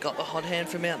line. She's got the hot hand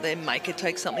from out there. Make her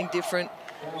take something different.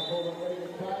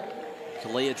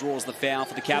 Kalia draws the foul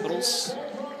for the Capitals.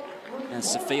 And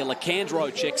Sophia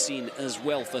Lacandro checks in as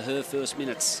well for her first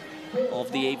minutes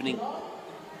of the evening.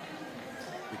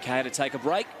 McKay to take a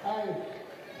break.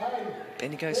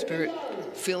 Bendigo Spirit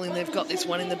feeling they've got this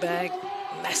one in the bag.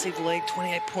 Massive lead,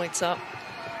 28 points up.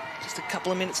 Just a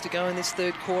couple of minutes to go in this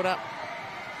third quarter.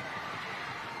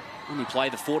 Only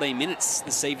played the 14 minutes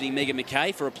this evening, Megan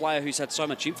McKay, for a player who's had so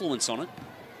much influence on it.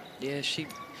 Yeah, she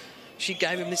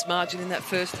gave him this margin in that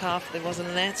first half. There wasn't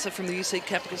an answer from the UC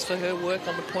Capitals for her work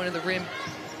on the point of the rim.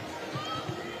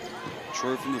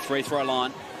 True from the free throw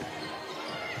line.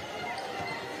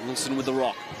 Wilson with the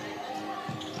rock.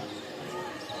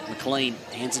 McLean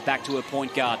hands it back to her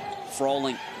point guard.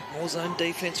 Froling. More zone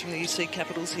defense from the UC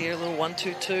Capitals here. A little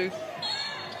 1-2-2.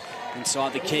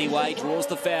 Inside the keyway, draws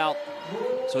the foul.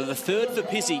 So the third for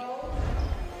Pizzi,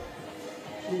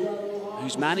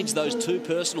 who's managed those 2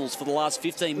 personals for the last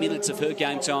 15 minutes of her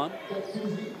game time.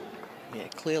 Yeah,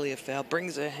 clearly a foul.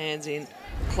 Brings her hands in.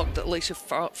 Clocked Alicia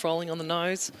Froling on the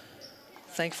nose.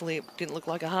 Thankfully, it didn't look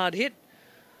like a hard hit.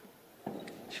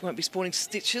 She won't be sporting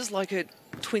stitches like her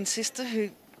twin sister,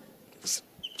 who was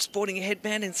sporting a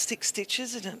headband and 6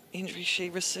 stitches in an injury she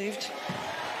received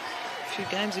a few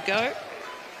games ago.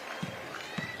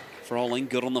 Froling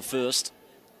good on the first.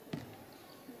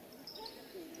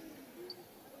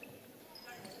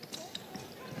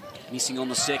 Missing on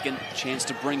the second. Chance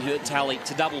to bring her tally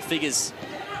to double figures.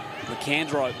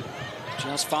 Lacandro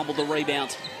just fumbled the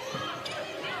rebound.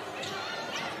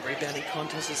 Rebounding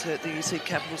contest has hurt the UC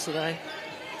Capitals today.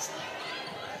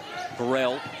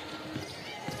 Burrell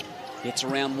gets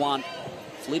around 1.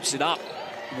 Flips it up.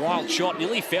 Wild shot.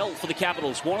 Nearly fell for the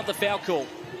Capitals. Wanted the foul call.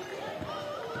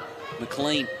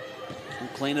 McLean will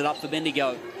clean it up for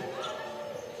Bendigo.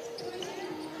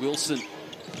 Wilson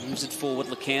moves it forward.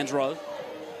 Lacandro.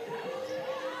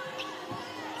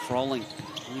 Froling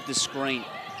with the screen.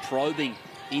 Probing.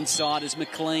 Inside is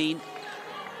McLean.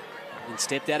 And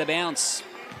stepped out of bounds.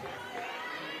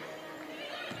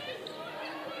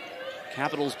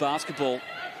 Capitals basketball.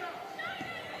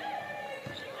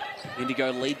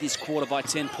 Bendigo lead this quarter by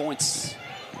 10 points.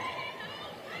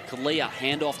 Kalia,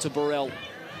 handoff to Burrell.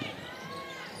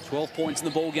 12 points in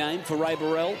the ball game for Ray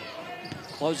Burrell,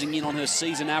 closing in on her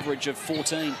season average of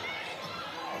 14.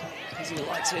 Pizzi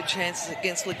likes her chances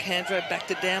against Lacandro,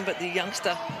 backed it down, but the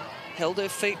youngster held her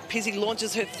feet. Pizzi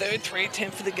launches her third 3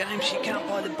 attempt for the game. She can't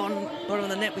buy the bottom of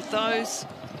the net with those.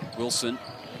 Wilson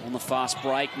on the fast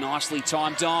break, nicely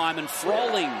timed dime, and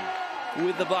Froling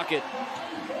with the bucket.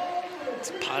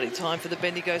 It's party time for the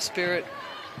Bendigo Spirit.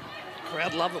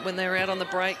 Crowd love it when they're out on the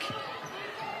break.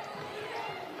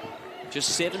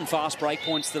 Just 7 fast break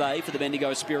points today for the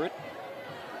Bendigo Spirit.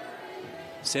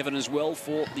 7 as well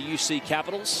for the UC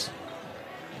Capitals.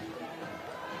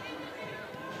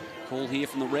 Call here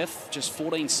from the ref. Just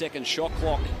 14-second shot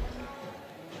clock.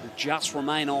 Will just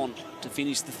remain on to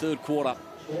finish the third quarter.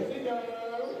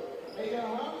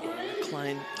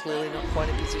 McLean clearly not quite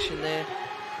in position there.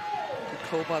 Good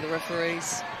call by the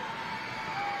referees.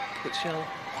 Puts young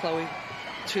Chloe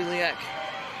Tuliak,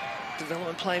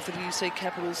 development player for the UC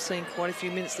Capitals, seen quite a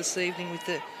few minutes this evening with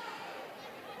the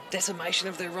decimation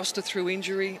of their roster through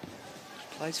injury.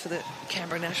 Plays for the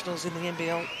Canberra Nationals in the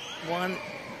NBL 1.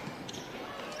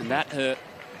 And that her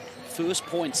first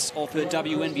points of her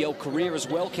WNBL career as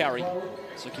well, Carrie.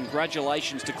 So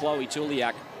congratulations to Chloe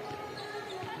Tuliak.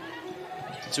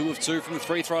 2 of 2 from the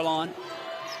free throw line.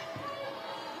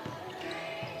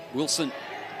 Wilson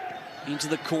into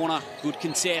the corner. Good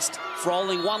contest.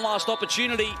 Froling, one last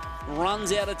opportunity.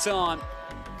 Runs out of time.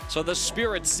 So the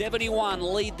Spirit 71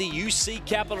 lead the UC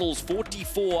Capitals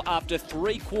 44 after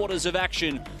 3 quarters of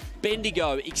action.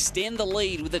 Bendigo extend the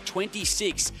lead with a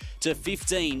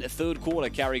 26-15 third quarter.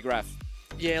 Carrie Graff.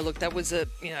 Yeah, look, that was a,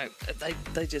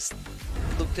 they just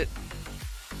looked at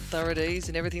thorough ease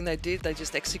in everything they did. They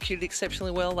just executed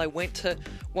exceptionally well. They went to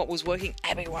what was working.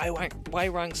 Abby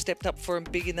Wairung stepped up for them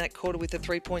big in that quarter with the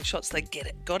three-point shots. They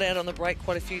got out on the break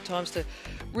quite a few times to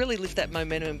really lift that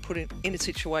momentum and put it in a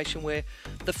situation where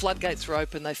the floodgates are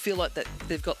open. They feel like that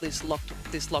they've got this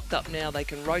locked up now. They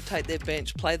can rotate their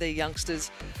bench, play their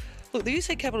youngsters. Look, the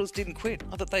UC Capitals didn't quit.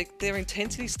 I thought their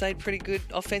intensity stayed pretty good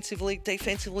offensively.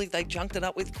 Defensively, they junked it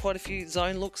up with quite a few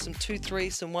zone looks, some 2-3,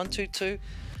 some 1-2-2.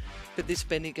 But this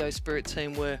Bendigo Spirit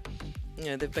team were,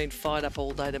 they've been fired up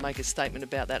all day to make a statement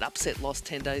about that upset loss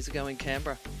 10 days ago in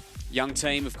Canberra. Young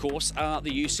team, of course, are the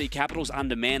UC Capitals,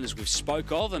 undermanned as we've spoke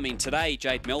of. I mean, today,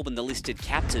 Jade Melbourne, the listed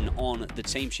captain on the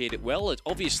team sheet at well. It's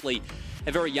obviously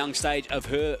a very young stage of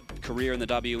her career in the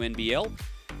WNBL.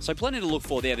 So plenty to look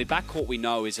for there. The backcourt we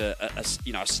know is a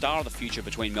star of the future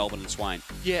between Melbourne and Swain.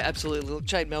 Yeah, absolutely. Look,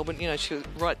 Jade Melbourne, she was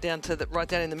right down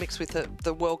in the mix with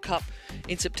the World Cup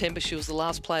in September. She was the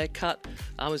last player cut.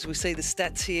 As we see the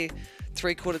stats here,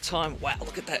 three-quarter time. Wow,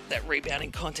 look at that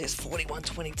rebounding contest.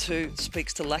 41-22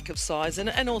 speaks to lack of size,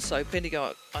 and also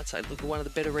Bendigo, I'd say, look, one of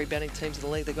the better rebounding teams in the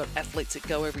league. They've got athletes that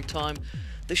go every time.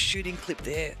 The shooting clip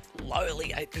there,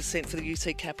 lowly 8% for the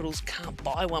UC Capitals. Can't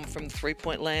buy one from the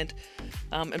three-point land,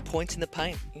 and points in the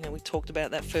paint. We talked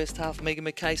about that first half. Megan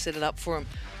McKay set it up for him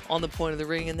on the point of the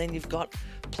ring, and then you've got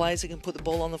players that can put the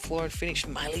ball on the floor and finish.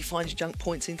 Maley finds junk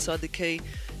points inside the key.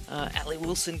 Ali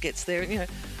Wilson gets there.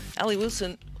 Ali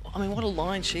Wilson, I mean, what a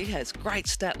line she has. Great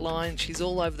stat line. She's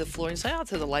all over the floor. And you say,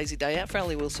 it's a lazy day out for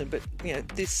Ali Wilson. But,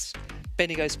 this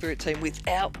Bendigo Spirit team,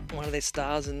 without one of their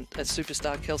stars and a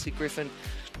superstar, Kelsey Griffin,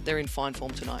 they're in fine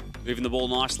form tonight. Moving the ball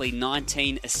nicely,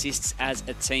 19 assists as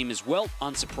a team as well.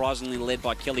 Unsurprisingly led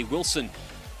by Kelly Wilson,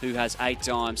 who has 8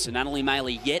 dimes. And Annalise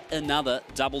Maley, yet another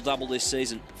double-double this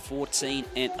season, 14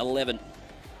 and 11.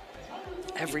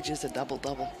 Averages a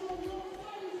double-double.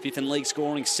 5th in league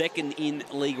scoring, 2nd in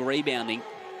league rebounding.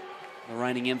 The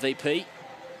reigning MVP.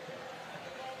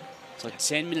 So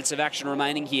 10 minutes of action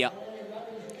remaining here.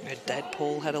 Her dad,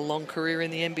 Paul, had a long career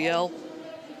in the NBL.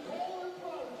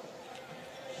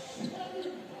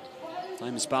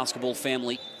 Famous basketball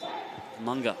family.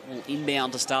 Munga will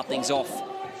inbound to start things off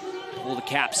for the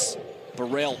Caps.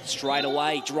 Burrell straight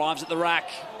away, drives at the rack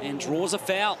and draws a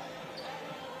foul.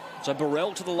 So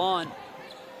Burrell to the line.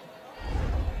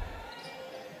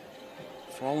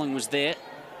 Froling was there.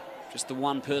 Just the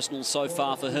one personal so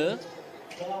far for her.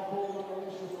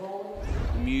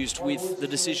 Amused with the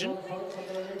decision.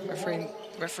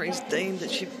 Referee's deemed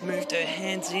that she moved her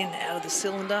hands in out of the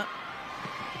cylinder.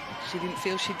 She didn't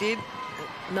feel she did.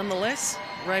 Nonetheless,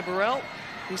 Ray Burrell,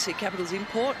 UC Capitals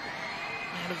import,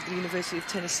 out of the University of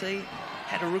Tennessee,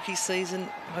 had a rookie season,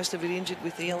 most of it injured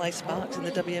with the LA Sparks in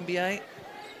the WNBA.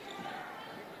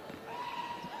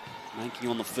 Making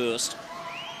on the first.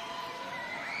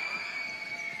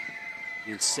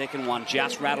 And second one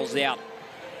just rattles out.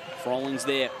 Froling's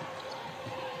there.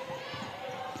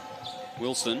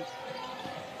 Wilson.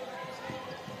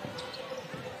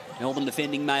 Melbourne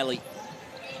defending Maley.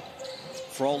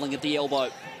 Froling at the elbow.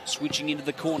 Switching into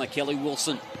the corner. Kelly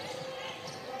Wilson.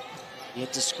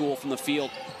 Yet to score from the field.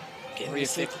 Again, we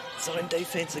see zone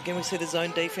defence. Again, we see the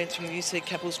zone defence from UC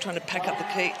Capitals trying to pack up the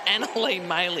key. Annalise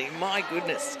Maley, my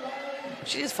goodness.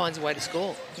 She just finds a way to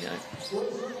score,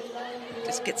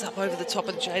 Just gets up over the top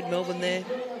of Jade Melbourne there.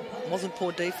 Wasn't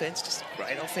poor defence, just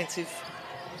great offensive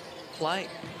play.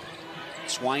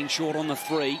 Swain short on the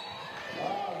 3.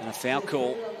 And a foul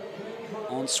call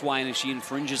on Swain as she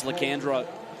infringes Lacandro.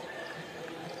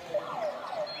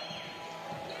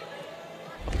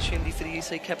 Opportunity for the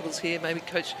UC Capitals here. Maybe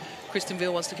Coach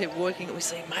Kristenville wants to keep working it. We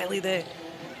see Maley there.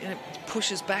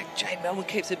 Pushes back. Jade Melbourne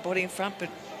keeps her body in front, but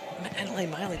Annalise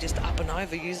Maley just up and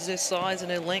over, uses her size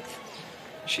and her length.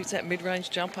 Shoots that mid-range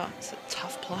jumper. It's a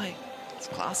tough play. It's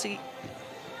classy.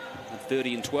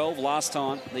 30 and 12 last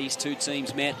time these two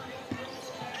teams met.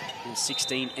 And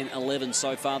 16 and 11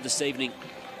 so far this evening.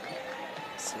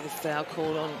 So the foul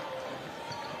called on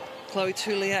Chloe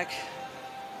Tuliak,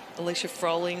 Alicia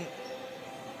Froling,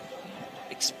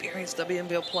 experienced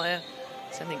WNBL player.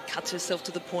 Something cuts herself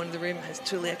to the point of the rim, has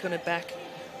Tuliak on her back.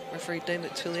 Referee deemed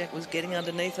that Tuliak was getting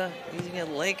underneath her, using her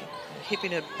leg, hip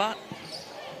in her butt.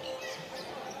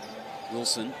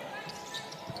 Wilson,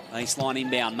 baseline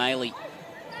inbound, Maley.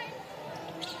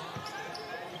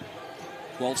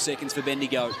 12 seconds for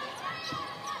Bendigo.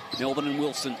 Melbourne and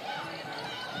Wilson.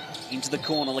 Into the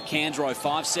corner, Lacandro,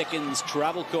 5 seconds,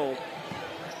 travel call.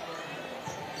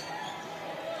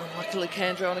 Unlucky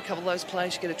Lacandro on a couple of those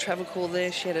plays. She got a travel call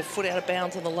there. She had her foot out of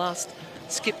bounds on the last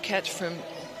skip catch from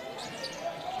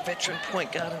veteran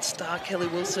point guard and star Kelly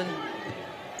Wilson.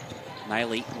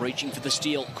 Maley reaching for the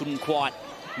steal, couldn't quite.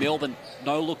 Melbourne,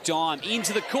 no-look dime,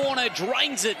 into the corner,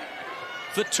 drains it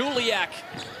for Tuliak.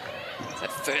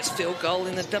 That first field goal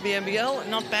in the WNBL,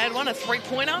 not bad one, a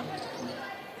three-pointer.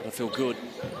 That'll feel good.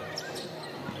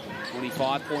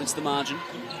 25 points the margin.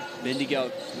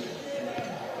 Bendigo.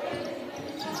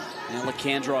 Now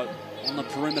Lecandro on the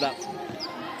perimeter.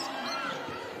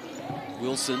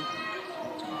 Wilson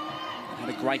had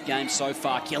a great game so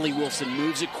far. Kelly Wilson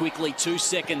moves it quickly, 2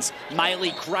 seconds.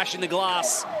 Maley crashing the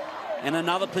glass. And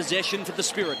another possession for the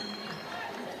Spirit.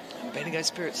 Bendigo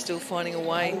Spirit still finding a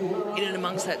way in and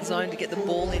amongst that zone to get the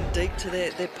ball in deep to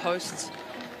their posts.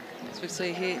 As we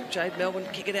see here, Jade Melbourne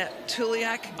kick it out.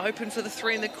 Tuliak open for the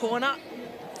three in the corner.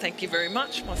 Thank you very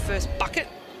much. My first bucket.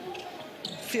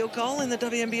 Field goal in the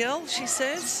WNBL, she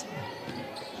says.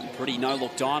 Pretty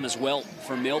no-look dime as well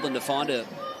from Melbourne to find her.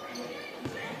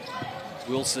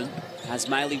 Wilson has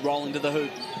Maley rolling to the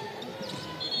hoop.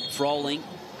 Froling,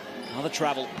 another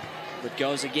travel that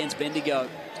goes against Bendigo.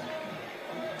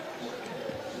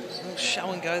 A little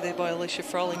show and go there by Alicia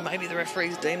Froling. Maybe the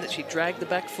referees deemed that she dragged the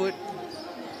back foot.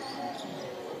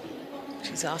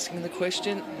 She's asking the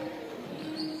question.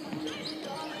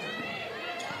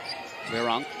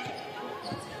 Werung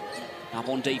up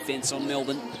on defense on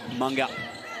Melbourne. Munga.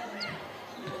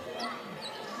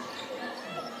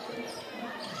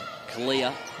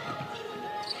 Kalia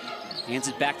hands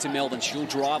it back to Melbourne. She'll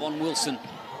drive on Wilson.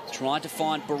 Tried to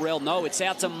find Burrell. No, it's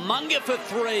out to Munga for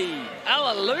three.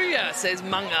 Hallelujah, says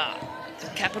Munga. The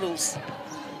Capitals'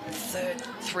 third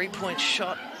three-point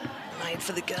shot made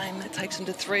for the game. That takes them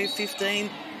to 3 of 15.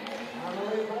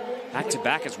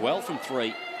 Back-to-back as well from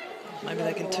three. Maybe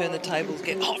they can turn the tables,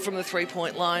 get hot from the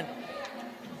three-point line.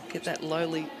 Get that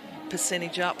lowly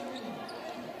percentage up.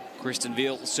 Kristen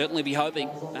Veal will certainly be hoping.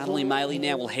 Madeline Maley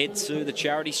now will head to the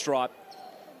charity stripe.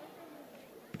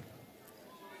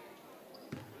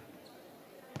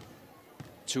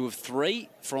 Two of three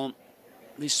from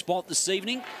this spot this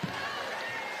evening.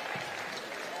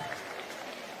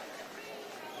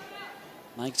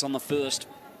 Makes on the first.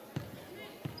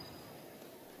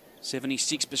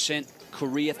 76%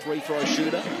 career three-throw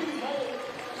shooter.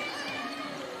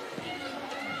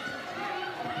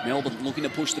 Melbourne looking to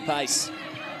push the pace.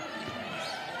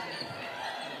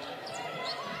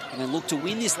 And they look to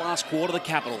win this last quarter, the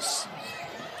Capitals.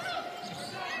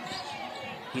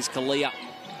 Here's Kalia.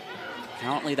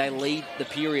 Currently they lead the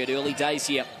period, early days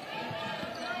here.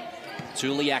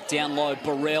 Tuliak down low,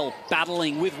 Burrell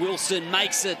battling with Wilson,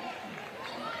 makes it.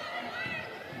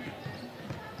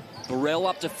 Burrell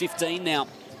up to 15 now.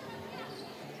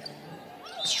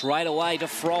 Straight away to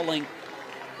Froling.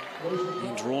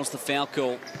 And draws the foul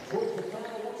call.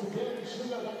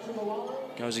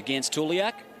 Goes against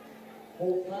Tuliak.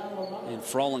 And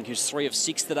Froling, who's 3 of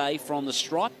 6 today from the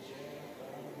stripe,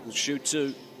 will shoot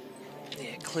two.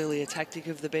 Yeah, clearly a tactic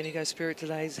of the Bendigo Spirit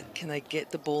today is, can they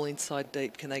get the ball inside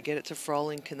deep? Can they get it to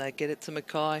Froling? Can they get it to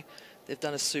Mackay? They've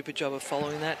done a super job of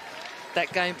following that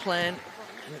game plan,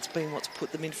 and it's been what's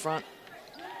put them in front.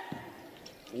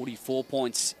 44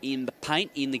 points in the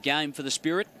paint in the game for the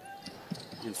Spirit.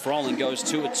 And Froling goes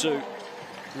 2 of 2.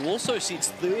 Who also sits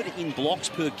third in blocks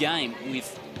per game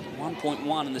with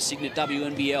 1.1 in the Cygnett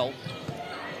WNBL.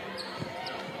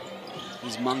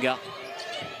 Here's Munga.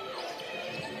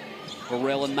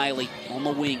 Burrell and Maley on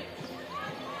the wing.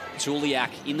 Tuliak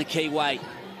in the keyway.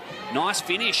 Nice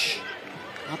finish.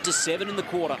 Up to 7 in the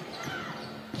quarter.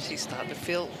 She's starting to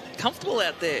feel comfortable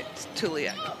out there,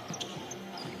 Tuliak.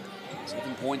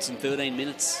 7 points in 13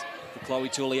 minutes for Chloe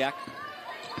Tuliak.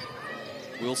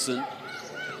 Wilson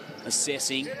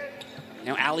assessing.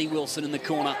 Now Ali Wilson in the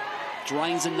corner.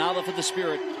 Drains another for the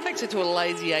Spirit. Takes it to a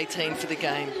lazy 18 for the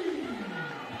game.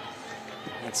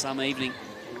 Had some evening.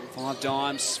 5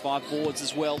 dimes, 5 boards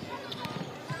as well.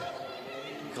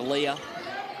 Kalia,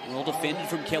 well defended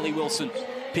from Kelly Wilson.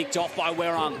 Picked off by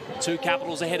Werung. 2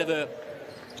 Capitals ahead of her.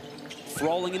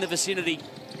 Froling in the vicinity.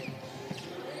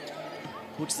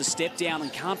 Puts the step down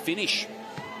and can't finish.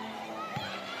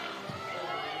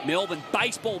 Melbourne,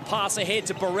 baseball pass ahead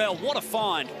to Burrell. What a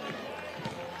find.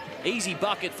 Easy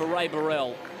bucket for Ray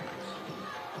Burrell.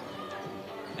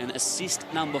 And assist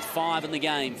number 5 in the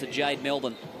game for Jade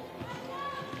Melbourne.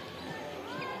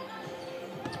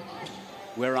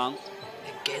 Werung.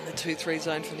 Again, the 2-3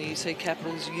 zone from the UC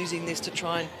Capitals, using this to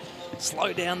try and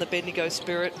slow down the Bendigo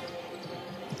Spirit.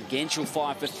 Again, she'll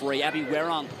fire for 3. Abby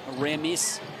Werung, a rare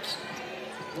miss.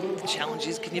 The challenge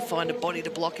is, can you find a body to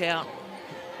block out?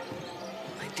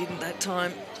 They didn't that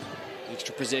time.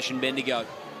 Extra possession, Bendigo.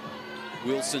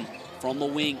 Wilson from the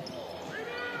wing.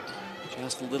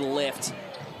 Just a little left.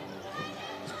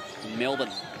 And Melbourne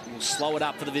will slow it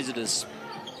up for the visitors.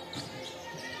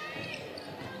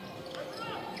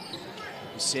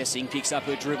 Assessing, picks up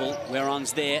her dribble.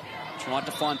 Werung's there. Tried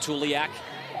to find Tuliak.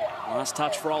 Last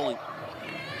touch Froling.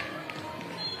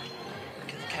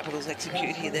 The Capitals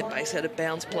execute here their base out of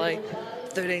bounds play.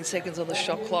 13 seconds on the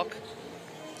shot clock.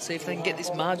 See if they can get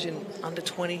this margin under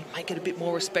 20, make it a bit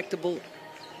more respectable.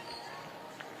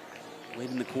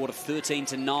 Leading the quarter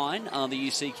 13-9 are the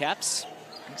UC Caps.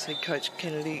 You see Coach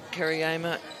Kennedy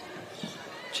Kariyama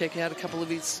check out a couple of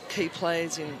his key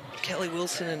players in Kelly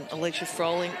Wilson and Alicia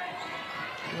Froling.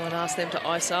 You might ask them to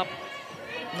ice up,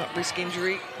 not risk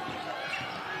injury.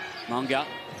 Munga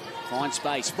finds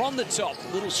space from the top,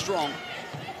 a little strong.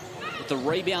 But the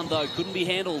rebound, though, couldn't be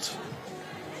handled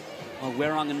by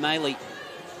Werung and Maley.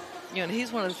 You know, and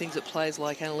here's one of the things that players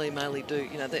like Annalee Maley do.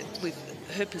 You know, that with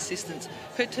her persistence,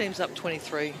 her team's up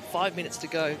 23, 5 minutes to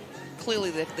go. Clearly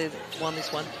they've won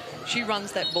this one. She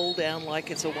runs that ball down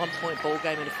like it's a one-point ball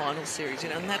game in a final series, you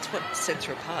know, and that's what sets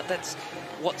her apart. That's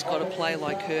what's got to play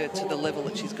like her to the level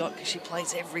that she's got, because she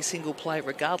plays every single play,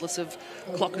 regardless of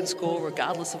clock and score,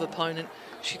 regardless of opponent.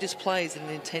 She just plays at an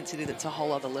intensity that's a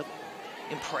whole other level.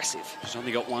 Impressive. She's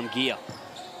only got one gear.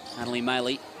 Annalee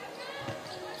Maley,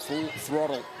 full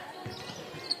throttle.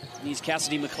 Here's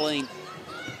Cassidy McLean.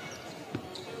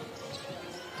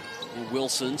 And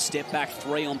Wilson, step back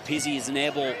three on Pizzi as an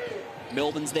air ball.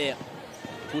 Melbourne's there.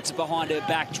 Puts it behind her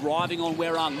back, driving on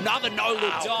Werung. Another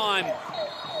no-look dime.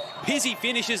 Pizzi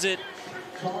finishes it.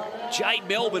 Jade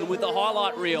Melbourne with the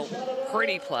highlight reel.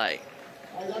 Pretty play.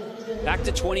 Back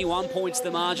to 21 points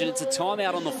the margin. It's a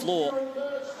timeout on the floor.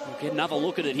 We'll get another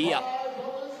look at it here.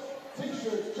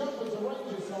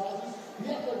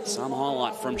 Some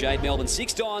highlight from Jade Melbourne.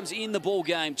 6 times in the ball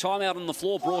game. Timeout on the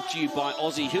floor brought to you by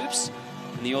Aussie Hoops.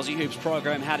 And the Aussie Hoops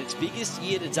program had its biggest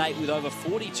year to date with over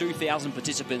 42,000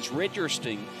 participants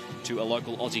registering to a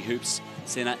local Aussie Hoops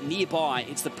centre nearby.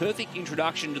 It's the perfect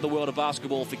introduction to the world of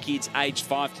basketball for kids aged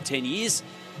 5 to 10 years.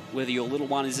 Whether your little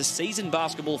one is a seasoned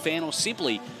basketball fan or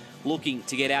simply looking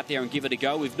to get out there and give it a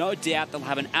go, we've no doubt they'll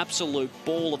have an absolute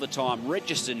ball of a time.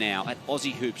 Register now at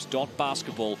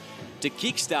aussiehoops.basketball to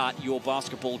kickstart your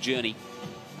basketball journey.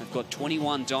 They've got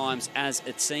 21 dimes as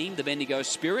a team, the Bendigo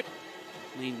Spirit.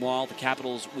 Meanwhile, the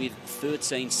Capitals with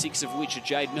 13, 6 of which are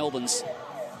Jade Melbourne's.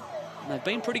 And they've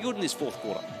been pretty good in this fourth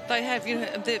quarter. They have, you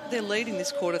know, they're leading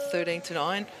this quarter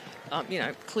 13-9. You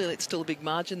know, clearly it's still a big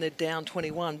margin. They're down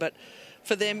 21, but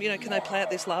for them, you know, can they play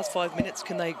out this last 5 minutes?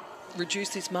 Can they reduce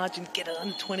this margin, get it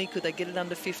under 20? Could they get it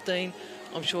under 15?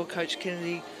 I'm sure Coach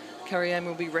Kennedy Kariyama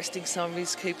will be resting some of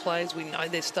his key players. We know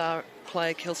their star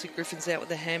player, Kelsey Griffin's out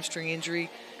with a hamstring injury.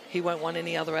 He won't want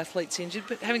any other athletes injured.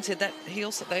 But having said that,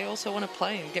 they also want to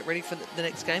play and get ready for the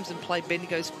next games and play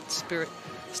Bendigo's Spirit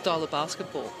style of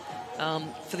basketball.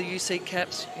 For the UC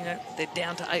Caps, you know, they're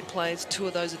down to 8 players. 2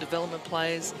 of those are development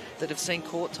players that have seen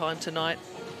court time tonight.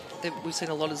 We've seen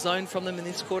a lot of zone from them in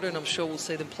this quarter, and I'm sure we'll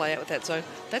see them play out with that zone.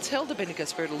 That's held the Bendigo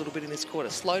Spirit a little bit in this quarter,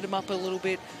 slowed them up a little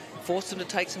bit, forced them to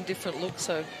take some different looks.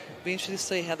 So it'll be interesting to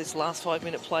see how this last 5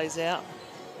 minute plays out.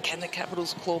 Can the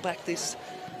Capitals claw back this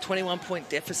 21-point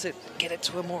deficit, get it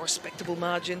to a more respectable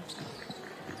margin?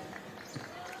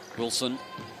 Wilson.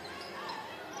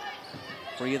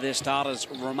 3 of their starters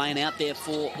remain out there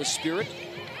for the Spirit.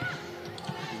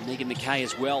 And Megan McKay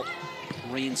as well,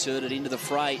 reinserted into the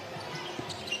fray.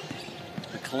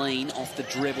 McLean off the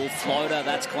dribble, floater,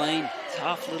 that's clean.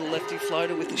 Tough little lefty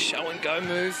floater with the show and go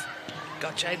move.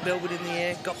 Got Jade Melbourne in the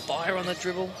air, got by her on the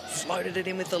dribble, floated it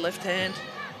in with the left hand.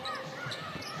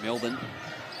 Melbourne,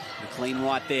 McLean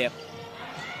right there.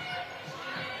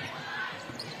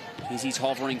 He's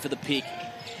hovering for the pick.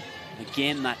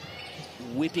 Again, that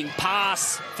whipping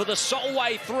pass for the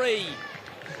Solway 3.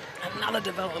 Another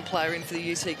development player in for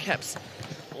the UC Caps.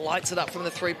 Lights it up from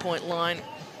the 3-point line.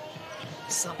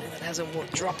 Something that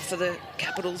hasn't dropped for the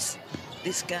Capitals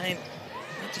this game.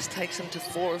 It just takes them to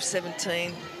 4 of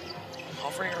 17.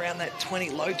 Hovering around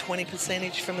that low 20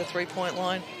 percentage from the 3-point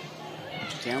line.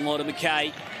 Down low to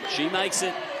McKay. She makes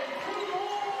it.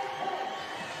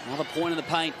 Another point in the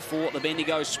paint for the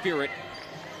Bendigo Spirit.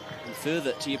 And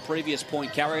further to your previous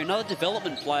point, Carrie, another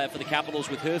development player for the Capitals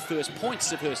with her first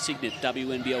points of her Cygnett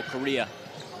WNBL career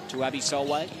to Abby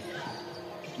Solway.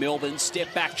 Melbourne,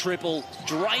 step back triple,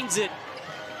 drains it.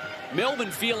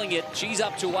 Melbourne feeling it. She's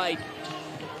up to 8.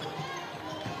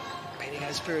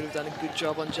 Bendigo Spirit have done a good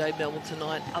job on Jade Melbourne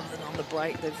tonight. Other than on the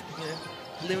break, they've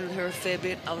limited her a fair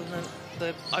bit. Other than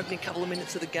the opening couple of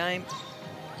minutes of the game.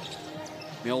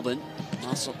 Melbourne,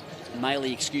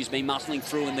 muscling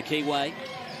through in the key way.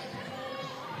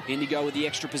 Bendigo with the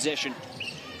extra possession.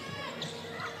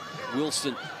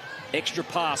 Wilson, extra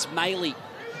pass. Maley,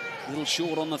 a little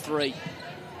short on the 3.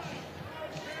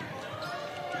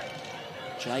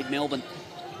 Jade Melbourne.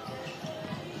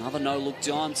 Another no-look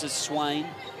dime to Swain.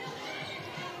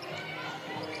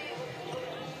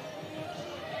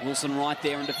 Wilson right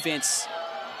there in defence.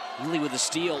 Lily with a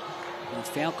steal. And the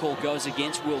foul call goes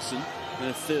against Wilson.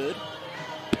 Her third.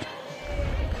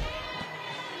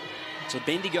 So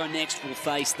Bendigo next will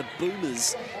face the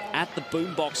Boomers at the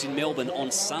Boombox in Melbourne on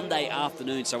Sunday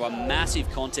afternoon. So a massive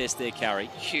contest there,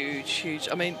 Carrie. Huge, huge.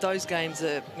 I mean, those games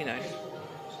are, you know,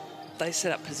 they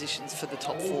set up positions for the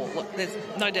top four. Look, there's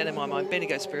no doubt in my mind,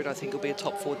 Bendigo Spirit, I think, will be a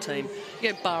top four team,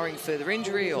 you know, barring further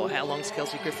injury or how long's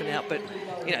Kelsey Griffin out. But,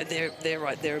 you know, they're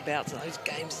right thereabouts. And those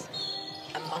games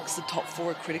amongst the top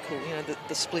four are critical. You know,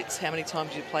 the splits, how many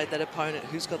times you played that opponent,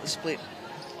 who's got the split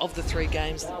of the 3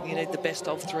 games. You need the best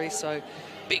of 3, so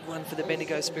big one for the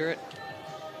Bendigo Spirit.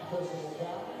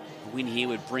 A win here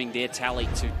would bring their tally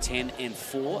to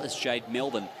 10-4 as Jade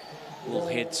Melbourne will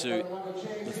head to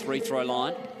the free-throw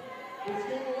line.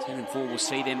 10-4 will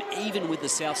see them even with the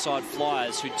Southside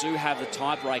Flyers, who do have the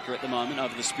tiebreaker at the moment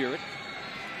over the Spirit.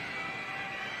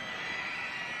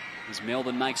 As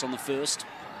Melbourne makes on the first.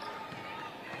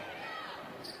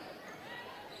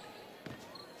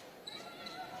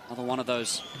 Another one of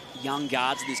those young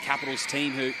guards in this Capitals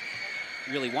team who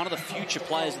really one of the future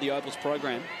players of the Opals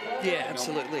program. Yeah,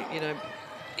 absolutely. You know,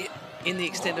 in the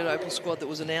extended Opal squad that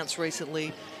was announced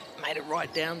recently, made it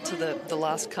right down to the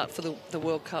last cut for the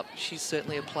World Cup. She's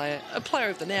certainly a player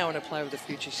of the now and a player of the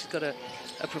future. She's got a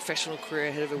professional career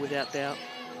ahead of her without doubt.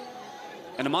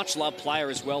 And a much-loved player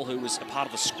as well, who was a part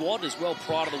of the squad as well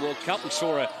prior to the World Cup. We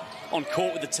saw her on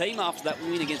court with the team after that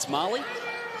win against Mali.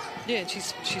 Yeah, and she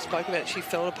spoke about it. She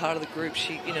felt a part of the group.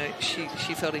 She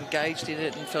felt engaged in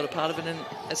it and felt a part of it, and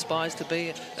aspires to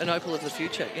be an Opal of the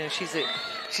future. You know, she's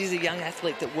a young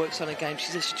athlete that works on a game.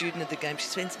 She's a student of the game. She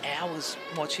spends hours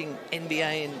watching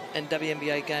NBA and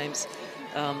WNBA games.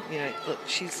 You know, look,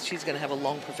 she's going to have a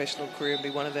long professional career and be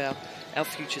one of our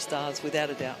future stars, without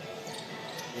a doubt.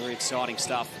 Very exciting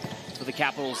stuff for the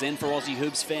Capitals and for Aussie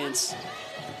Hoops fans.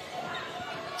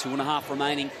 2.5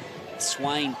 remaining.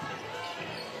 Swain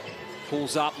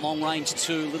pulls up, long range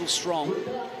 2, little strong.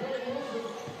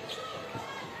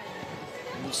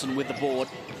 Wilson with the board.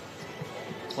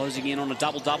 Closing in on a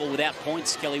double-double without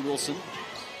points, Kelly Wilson.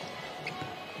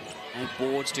 8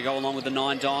 boards to go along with the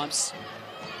 9 dimes.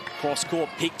 Cross-court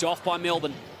picked off by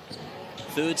Melbourne.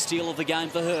 3rd steal of the game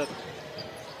for her.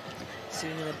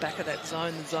 Sitting in the back of that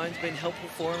zone. The zone's been helpful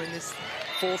for him in this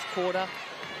 4th quarter.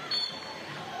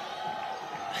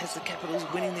 Has the Capitals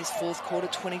winning this 4th quarter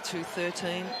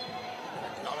 22-13.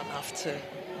 Not enough to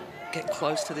get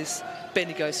close to this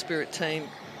Bendigo Spirit team,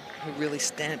 who really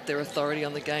stamped their authority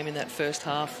on the game in that first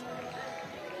half.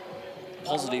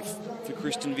 Positive for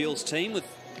Kristen Veal's team, with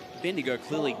Bendigo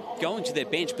clearly going to their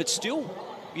bench, but still,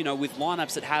 you know, with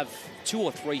lineups that have 2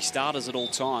 or 3 starters at all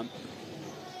time.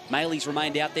 Maley's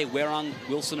remained out there. Werung,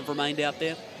 Wilson have remained out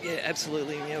there. Yeah,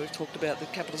 absolutely. You know, we've talked about the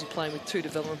Capitals are playing with 2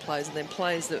 development players, and then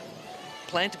players that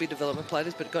planned to be development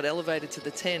players but got elevated to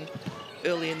the 10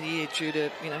 early in the year due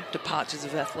to, you know, departures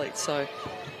of athletes. So,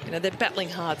 you know, they're battling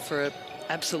hard for a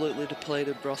absolutely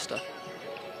depleted roster.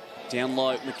 Down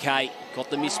low, McKay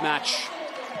got the mismatch.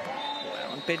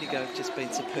 Wow, and Bendigo have just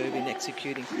been superb in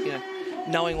executing. You know,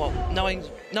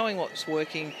 knowing what's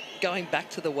working, going back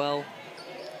to the well.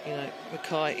 You know,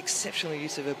 McKay, exceptional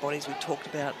use of her bodies. We talked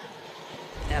about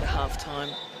out of half-time.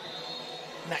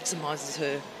 Maximises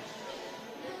her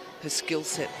skill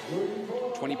set.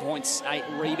 20 points, 8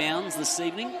 rebounds this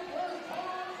evening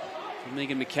from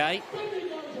Megan McKay.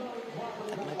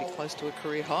 That may be close to a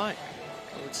career high,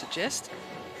 I would suggest.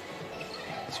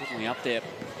 Certainly up there.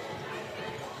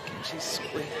 Can she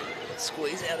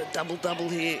squeeze out a double-double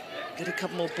here? Get a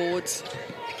couple more boards.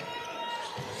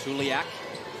 Tuliak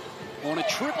on a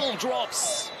triple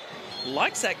drops.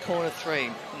 Likes that corner 3.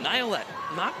 Nail that.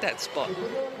 Mark that spot.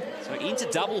 So into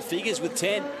double figures with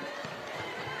 10.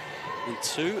 And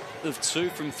 2 of 2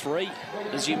 from 3,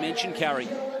 as you mentioned, Carrie.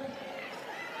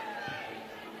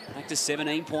 Back to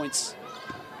 17 points.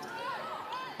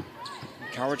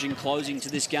 Encouraging closing to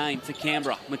this game for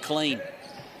Canberra. McLean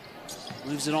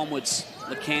moves it onwards.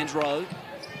 LeCandro.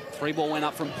 3-ball went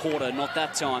up from Porter, not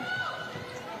that time.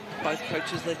 Both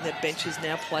coaches letting their benches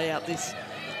now play out this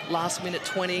last minute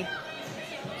 20.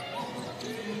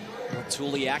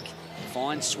 Tuliak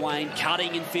finds Swain,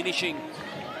 cutting and finishing.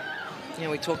 You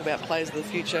know, we talk about players of the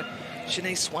future.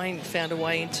 Shanice Swain found a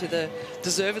way into the,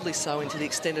 deservedly so, into the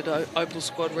extended Opal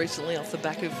squad recently off the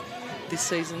back of this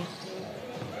season.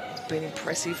 It's been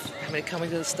impressive having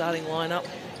coming to the starting lineup.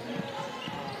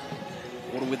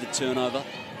 Water with the turnover.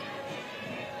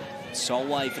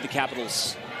 Solway for the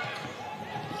Capitals.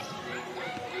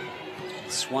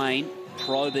 Swain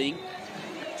probing,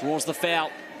 draws the foul.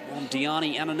 on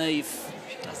Diani underneath.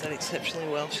 She does that exceptionally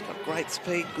well. She's got great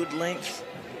speed, good length,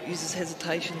 uses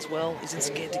hesitations well, isn't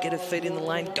scared to get her feet in the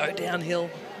lane, go downhill,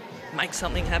 make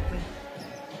something happen.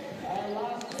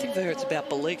 I think for her it's about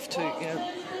belief too. You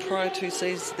know, prior 2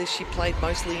 seasons this, she played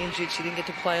mostly injured. She didn't get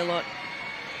to play a lot,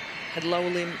 had lower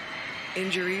limb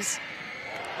injuries,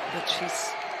 but she's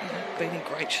been in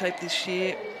great shape this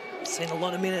year, seen a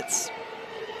lot of minutes,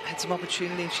 had some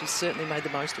opportunity, and she's certainly made the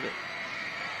most of it.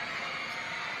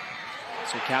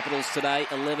 So Capitals today,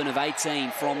 11 of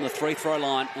 18 from the free-throw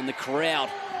line, and the crowd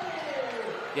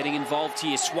getting involved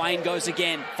here. Swain goes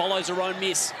again, follows her own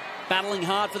miss, battling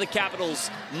hard for the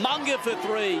Capitals. Munga for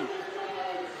 3.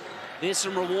 There's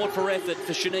some reward for effort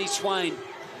for Shanice Swain.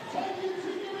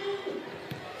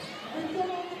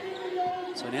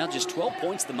 So now just 12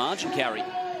 points the margin carry.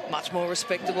 Much more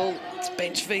respectable. It's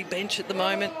bench v bench at the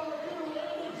moment.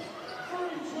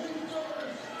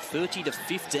 30 to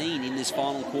 15 in this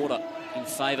final quarter in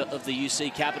favour of the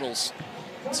UC Capitals.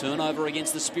 Turnover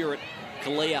against the Spirit.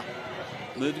 Kalia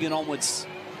moving it onwards.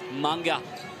 Munga.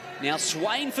 Now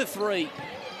Swain for 3.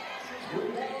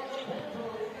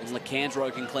 And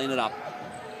Lacandro can clean it up.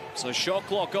 So shot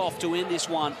clock off to end this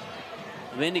one.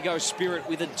 Bendigo Spirit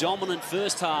with a dominant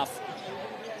first half.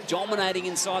 Dominating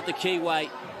inside the keyway.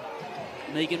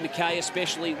 Megan McKay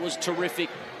especially was terrific.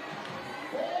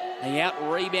 They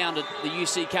out-rebounded the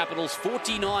UC Capitals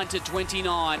 49 to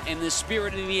 29, and the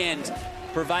Spirit in the end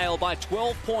prevail by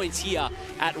 12 points here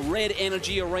at Red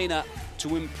Energy Arena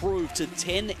to improve to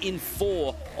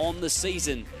 10-4 on the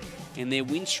season. And their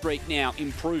win streak now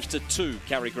improves to 2,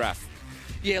 Carrie Graff.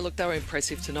 Yeah, look, they were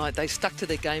impressive tonight. They stuck to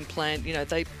their game plan. You know,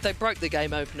 they broke the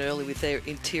game open early with their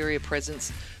interior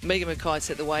presence. Megan McKay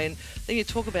set the way. And then you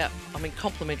talk about, I mean,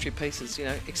 complementary pieces, you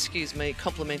know, excuse me,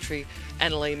 complementary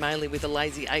Annalee Maley with a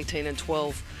lazy 18 and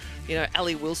 12. You know,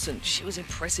 Ali Wilson, she was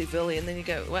impressive early. And then you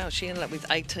go, wow, she ended up with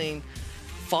 18,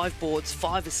 5 boards,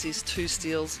 5 assists, 2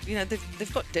 steals. You know,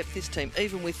 they've got depth, this team,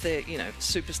 even with their, you know,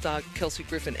 superstar Kelsey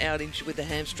Griffin out injured with the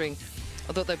hamstring.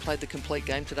 I thought they played the complete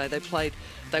game today.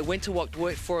 They went to what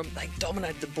worked for them. They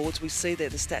dominated the boards. We see there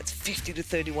the stats, 50 to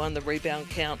 31, the rebound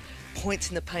count, points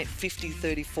in the paint, 50 to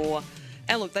 34.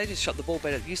 And look, they just shot the ball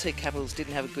better. UC Capitals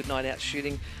didn't have a good night out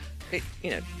shooting.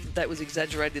 You know, that was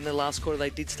exaggerated in the last quarter. They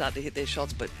did start to hit their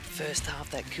shots, but first half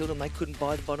that killed them. They couldn't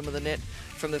buy the bottom of the net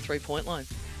from the three-point line.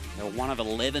 They were 1 of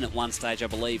 11 at one stage, I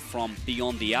believe, from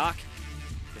beyond the arc.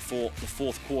 Before the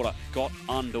fourth quarter got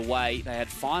underway, they had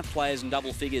 5 players in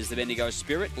double figures. The Bendigo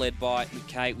Spirit, led by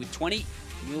McKay with 20.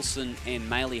 Wilson and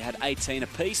Maley had 18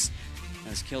 apiece,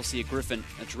 as Kelsey Griffin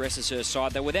addresses her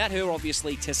side. Though without her,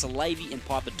 obviously, Tessa Lavey and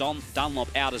Piper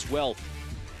Dunlop out as well.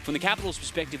 From the Capitals'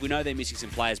 perspective, we know they're missing some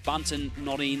players. Bunton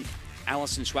not in,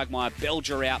 Alison Schwagmeyer,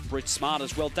 Belger out, Britt Smart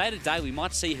as well. Day to day, we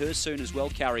might see her soon as well,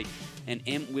 Carrie. And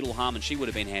Em Whittle-Harmon, she would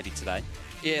have been handy today.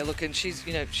 Yeah, look, and she's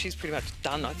pretty much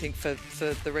done, I think, for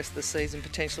the rest of the season,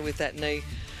 potentially with that knee.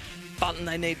 Bunton,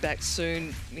 they need back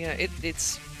soon. You know,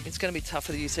 it's going to be tough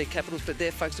for the UC Capitals, but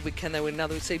they're focused on can they win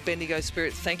another. We see Bendigo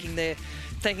Spirit thanking their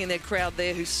crowd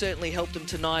there, who certainly helped them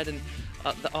tonight, and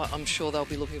I'm sure they'll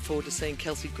be looking forward to seeing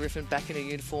Kelsey Griffin back in a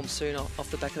uniform soon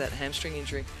off the back of that hamstring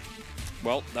injury.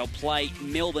 Well, they'll play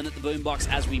Melbourne at the Boombox,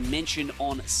 as we mentioned,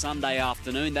 on Sunday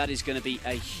afternoon. That is going to be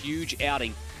a huge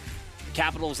outing.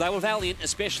 Capitals, they were valiant,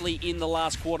 especially in the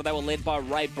last quarter. They were led by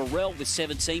Ray Burrell with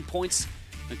 17 points.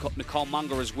 Nicole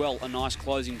Munger as well, a nice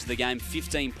closing to the game.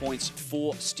 15 points,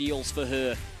 4 steals for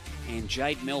her. And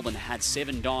Jade Melbourne had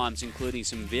 7 dimes, including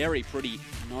some very pretty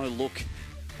no-look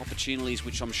opportunities,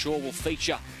 which I'm sure will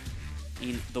feature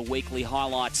in the weekly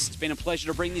highlights. It's been a pleasure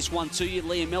to bring this one to you.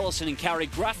 Liam Ellison and Carrie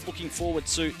Graff looking forward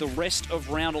to the rest of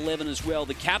round 11 as well.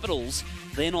 The Capitals,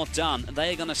 they're not done.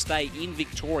 They are going to stay in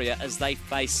Victoria as they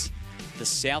face the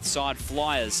Southside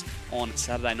Flyers on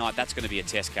Saturday night. That's going to be a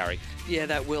test, Carrie. Yeah,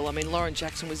 that will. I mean, Lauren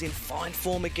Jackson was in fine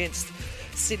form against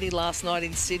Sydney last night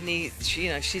in Sydney.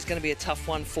 She's going to be a tough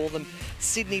one for them.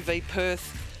 Sydney v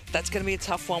Perth, that's going to be a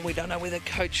tough one. We don't know whether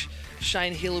Coach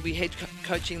Shane Hill will be head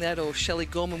coaching that or Shelley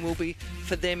Gorman will be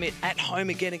for them at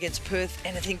home again against Perth.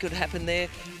 Anything could happen there.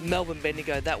 Melbourne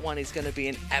Bendigo, that one is going to be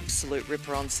an absolute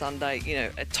ripper on Sunday. You know,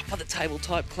 a top of the table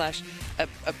type clash,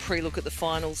 a pre-look at the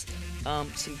finals.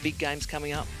 Some big games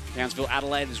coming up. Townsville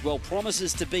Adelaide as well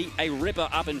promises to be a ripper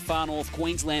up in far north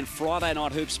Queensland. Friday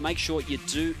night hoops. Make sure you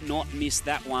do not miss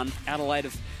that one. Adelaide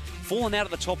have fallen out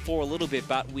of the top 4 a little bit,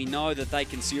 but we know that they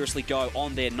can seriously go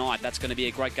on their night. That's going to be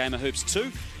a great game of hoops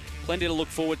too. Plenty to look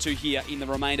forward to here in the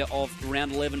remainder of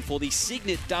round 11 for the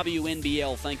Cygnett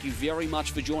WNBL. Thank you very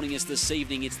much for joining us this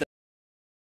evening. It's the